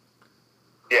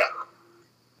 Yeah.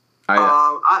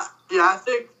 I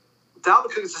think Dalvin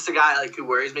Cook is just a guy who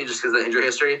worries me just because of the injury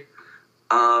history.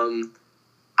 I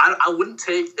wouldn't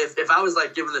take if I was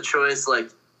given the choice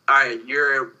all right,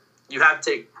 you have to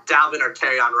take Dalvin or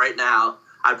Carry-On right now.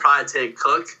 I'd probably take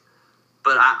Cook,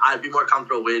 but I'd be more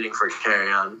comfortable waiting for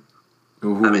Carry-On.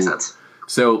 That makes sense.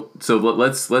 So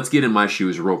let's get in my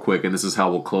shoes real quick, and this is how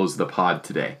we'll close the pod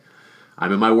today.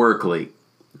 I'm in my work league,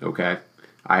 okay?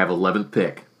 I have 11th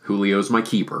pick. Julio's my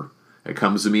keeper. It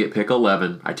comes to me at pick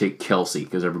 11. I take Kelsey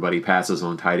because everybody passes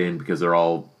on tight end because they're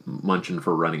all munching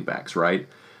for running backs, right?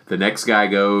 The next guy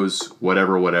goes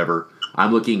whatever.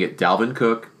 I'm looking at Dalvin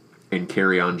Cook and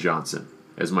Carry-On Johnson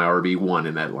as my RB1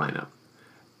 in that lineup.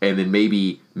 And then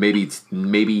maybe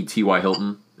T.Y.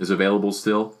 Hilton is available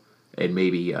still, and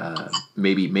maybe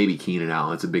Keenan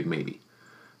Allen. It's a big maybe.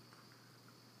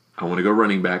 I want to go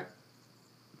running back.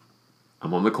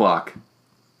 I'm on the clock.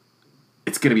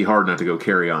 It's going to be hard not to go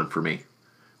Carry-On for me.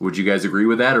 Would you guys agree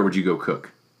with that, or would you go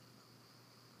Cook?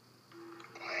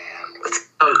 It's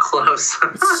so close.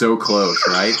 It's so close,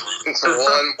 right? It's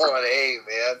 1-1-8,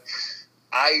 man.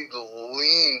 I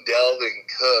lean Dalvin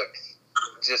Cook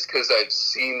just because I've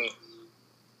seen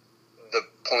the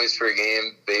points per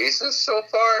game basis so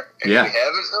far, and we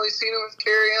haven't really seen him with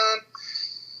Carry-On.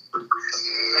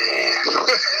 Man,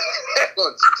 that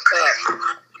one's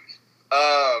tough.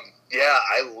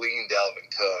 I lean Dalvin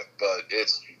Cook, but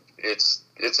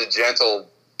it's a gentle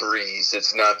breeze.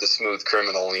 It's not the smooth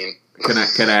criminal lean. Can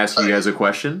I ask you guys a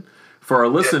question? for our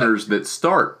listeners that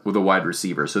start with a wide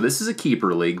receiver, so this is a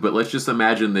keeper league, but let's just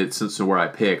imagine that since where I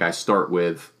pick, I start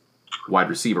with wide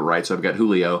receiver, right? So I've got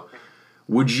Julio.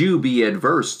 Would you be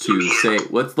adverse to say,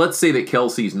 let's say that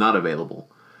Kelsey's not available,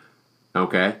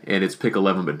 okay, and it's pick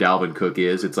 11, but Dalvin Cook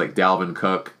is. It's like Dalvin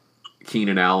Cook,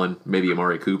 Keenan Allen, maybe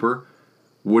Amari Cooper.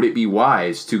 Would it be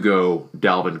wise to go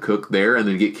Dalvin Cook there and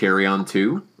then get Kerryon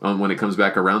too when it comes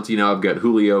back around to, I've got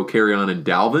Julio, Kerryon, and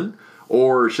Dalvin?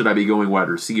 Or should I be going wide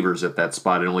receivers at that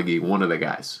spot and only get one of the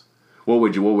guys? What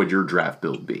would your draft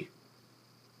build be?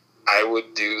 I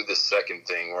would do the second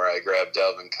thing where I grab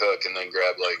Dalvin Cook and then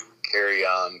grab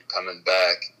Kerryon coming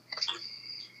back.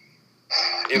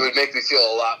 It would make me feel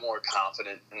a lot more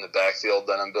confident in the backfield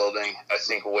that I'm building. I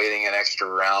think waiting an extra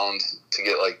round to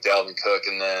get Dalvin Cook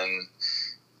and then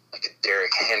a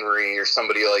Derrick Henry or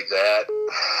somebody like that,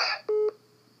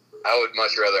 I would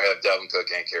much rather have Dalvin Cook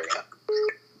and Kerryon.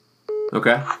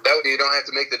 Okay. That way you don't have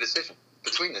to make the decision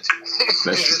between the two.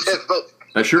 You just have both.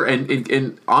 Sure,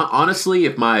 and honestly,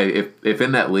 if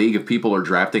in that league, if people are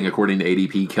drafting according to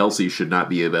ADP, Kelsey should not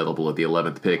be available at the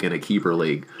 11th pick in a keeper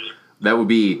league. That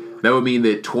would mean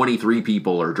that 23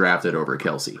 people are drafted over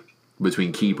Kelsey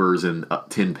between keepers and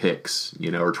 10 picks,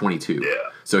 or 22. Yeah.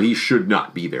 So he should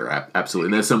not be there. Absolutely,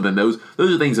 and that's something. Those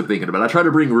are things I'm thinking about. I try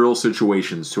to bring real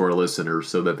situations to our listeners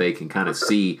so that they can kind of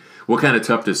see what kind of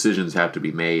tough decisions have to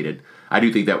be made, and I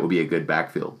do think that would be a good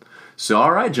backfield. So,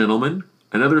 all right, gentlemen.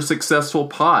 Another successful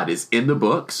pod is in the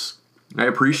books. I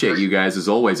appreciate you guys as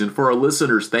always. And for our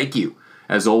listeners, thank you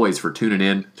as always for tuning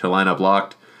in to Lineup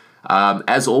Locked.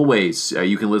 As always,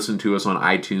 you can listen to us on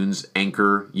iTunes,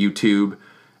 Anchor, YouTube.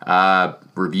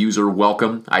 Reviews are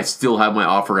welcome. I still have my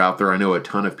offer out there. I know a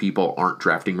ton of people aren't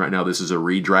drafting right now. This is a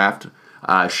redraft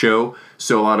show,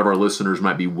 so a lot of our listeners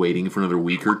might be waiting for another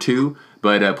week or two.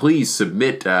 But please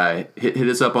submit, hit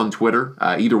us up on Twitter,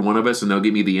 either one of us, and they'll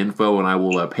give me the info, and I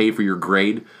will pay for your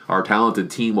grade. Our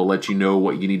talented team will let you know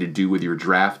what you need to do with your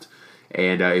draft,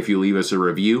 and if you leave us a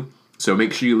review. So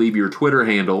make sure you leave your Twitter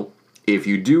handle if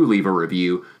you do leave a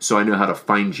review, so I know how to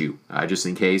find you, just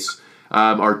in case.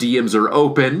 Our DMs are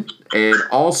open, and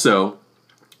also,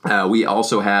 we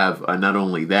also have, not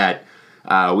only that,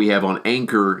 we have on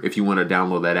Anchor, if you want to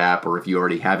download that app, or if you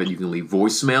already have it, you can leave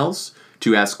voicemails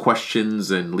to ask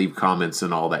questions and leave comments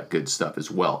and all that good stuff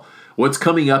as well. What's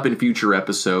coming up in future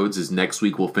episodes is next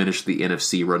week we'll finish the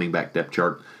NFC running back depth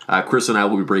chart. Chris and I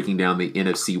will be breaking down the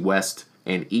NFC West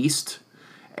and East.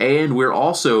 And we're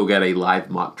also got a live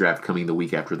mock draft coming the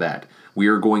week after that. We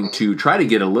are going to try to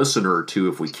get a listener or two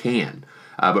if we can.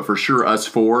 But for sure, us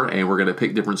four, and we're going to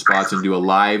pick different spots and do a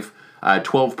live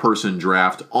 12-person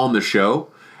draft on the show.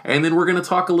 And then we're going to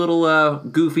talk a little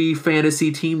goofy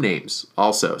fantasy team names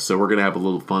also. So we're going to have a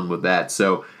little fun with that.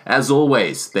 So, as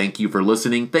always, thank you for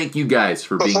listening. Thank you guys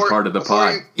for being part of the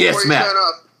pod. Yes, Matt.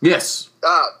 Yes.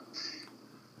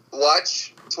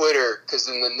 Watch Twitter, because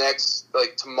in the next,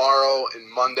 tomorrow and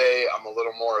Monday, I'm a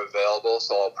little more available.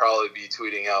 So I'll probably be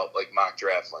tweeting out, mock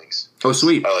draft links. Oh,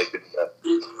 sweet. I like to do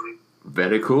that.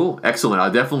 Very cool. Excellent.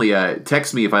 I'll definitely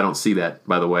text me if I don't see that,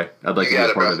 by the way. I'd like to be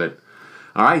a part of it.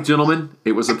 All right, gentlemen,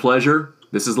 it was a pleasure.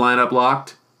 This is Lineup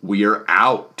Locked. We are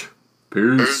out.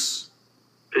 Peace.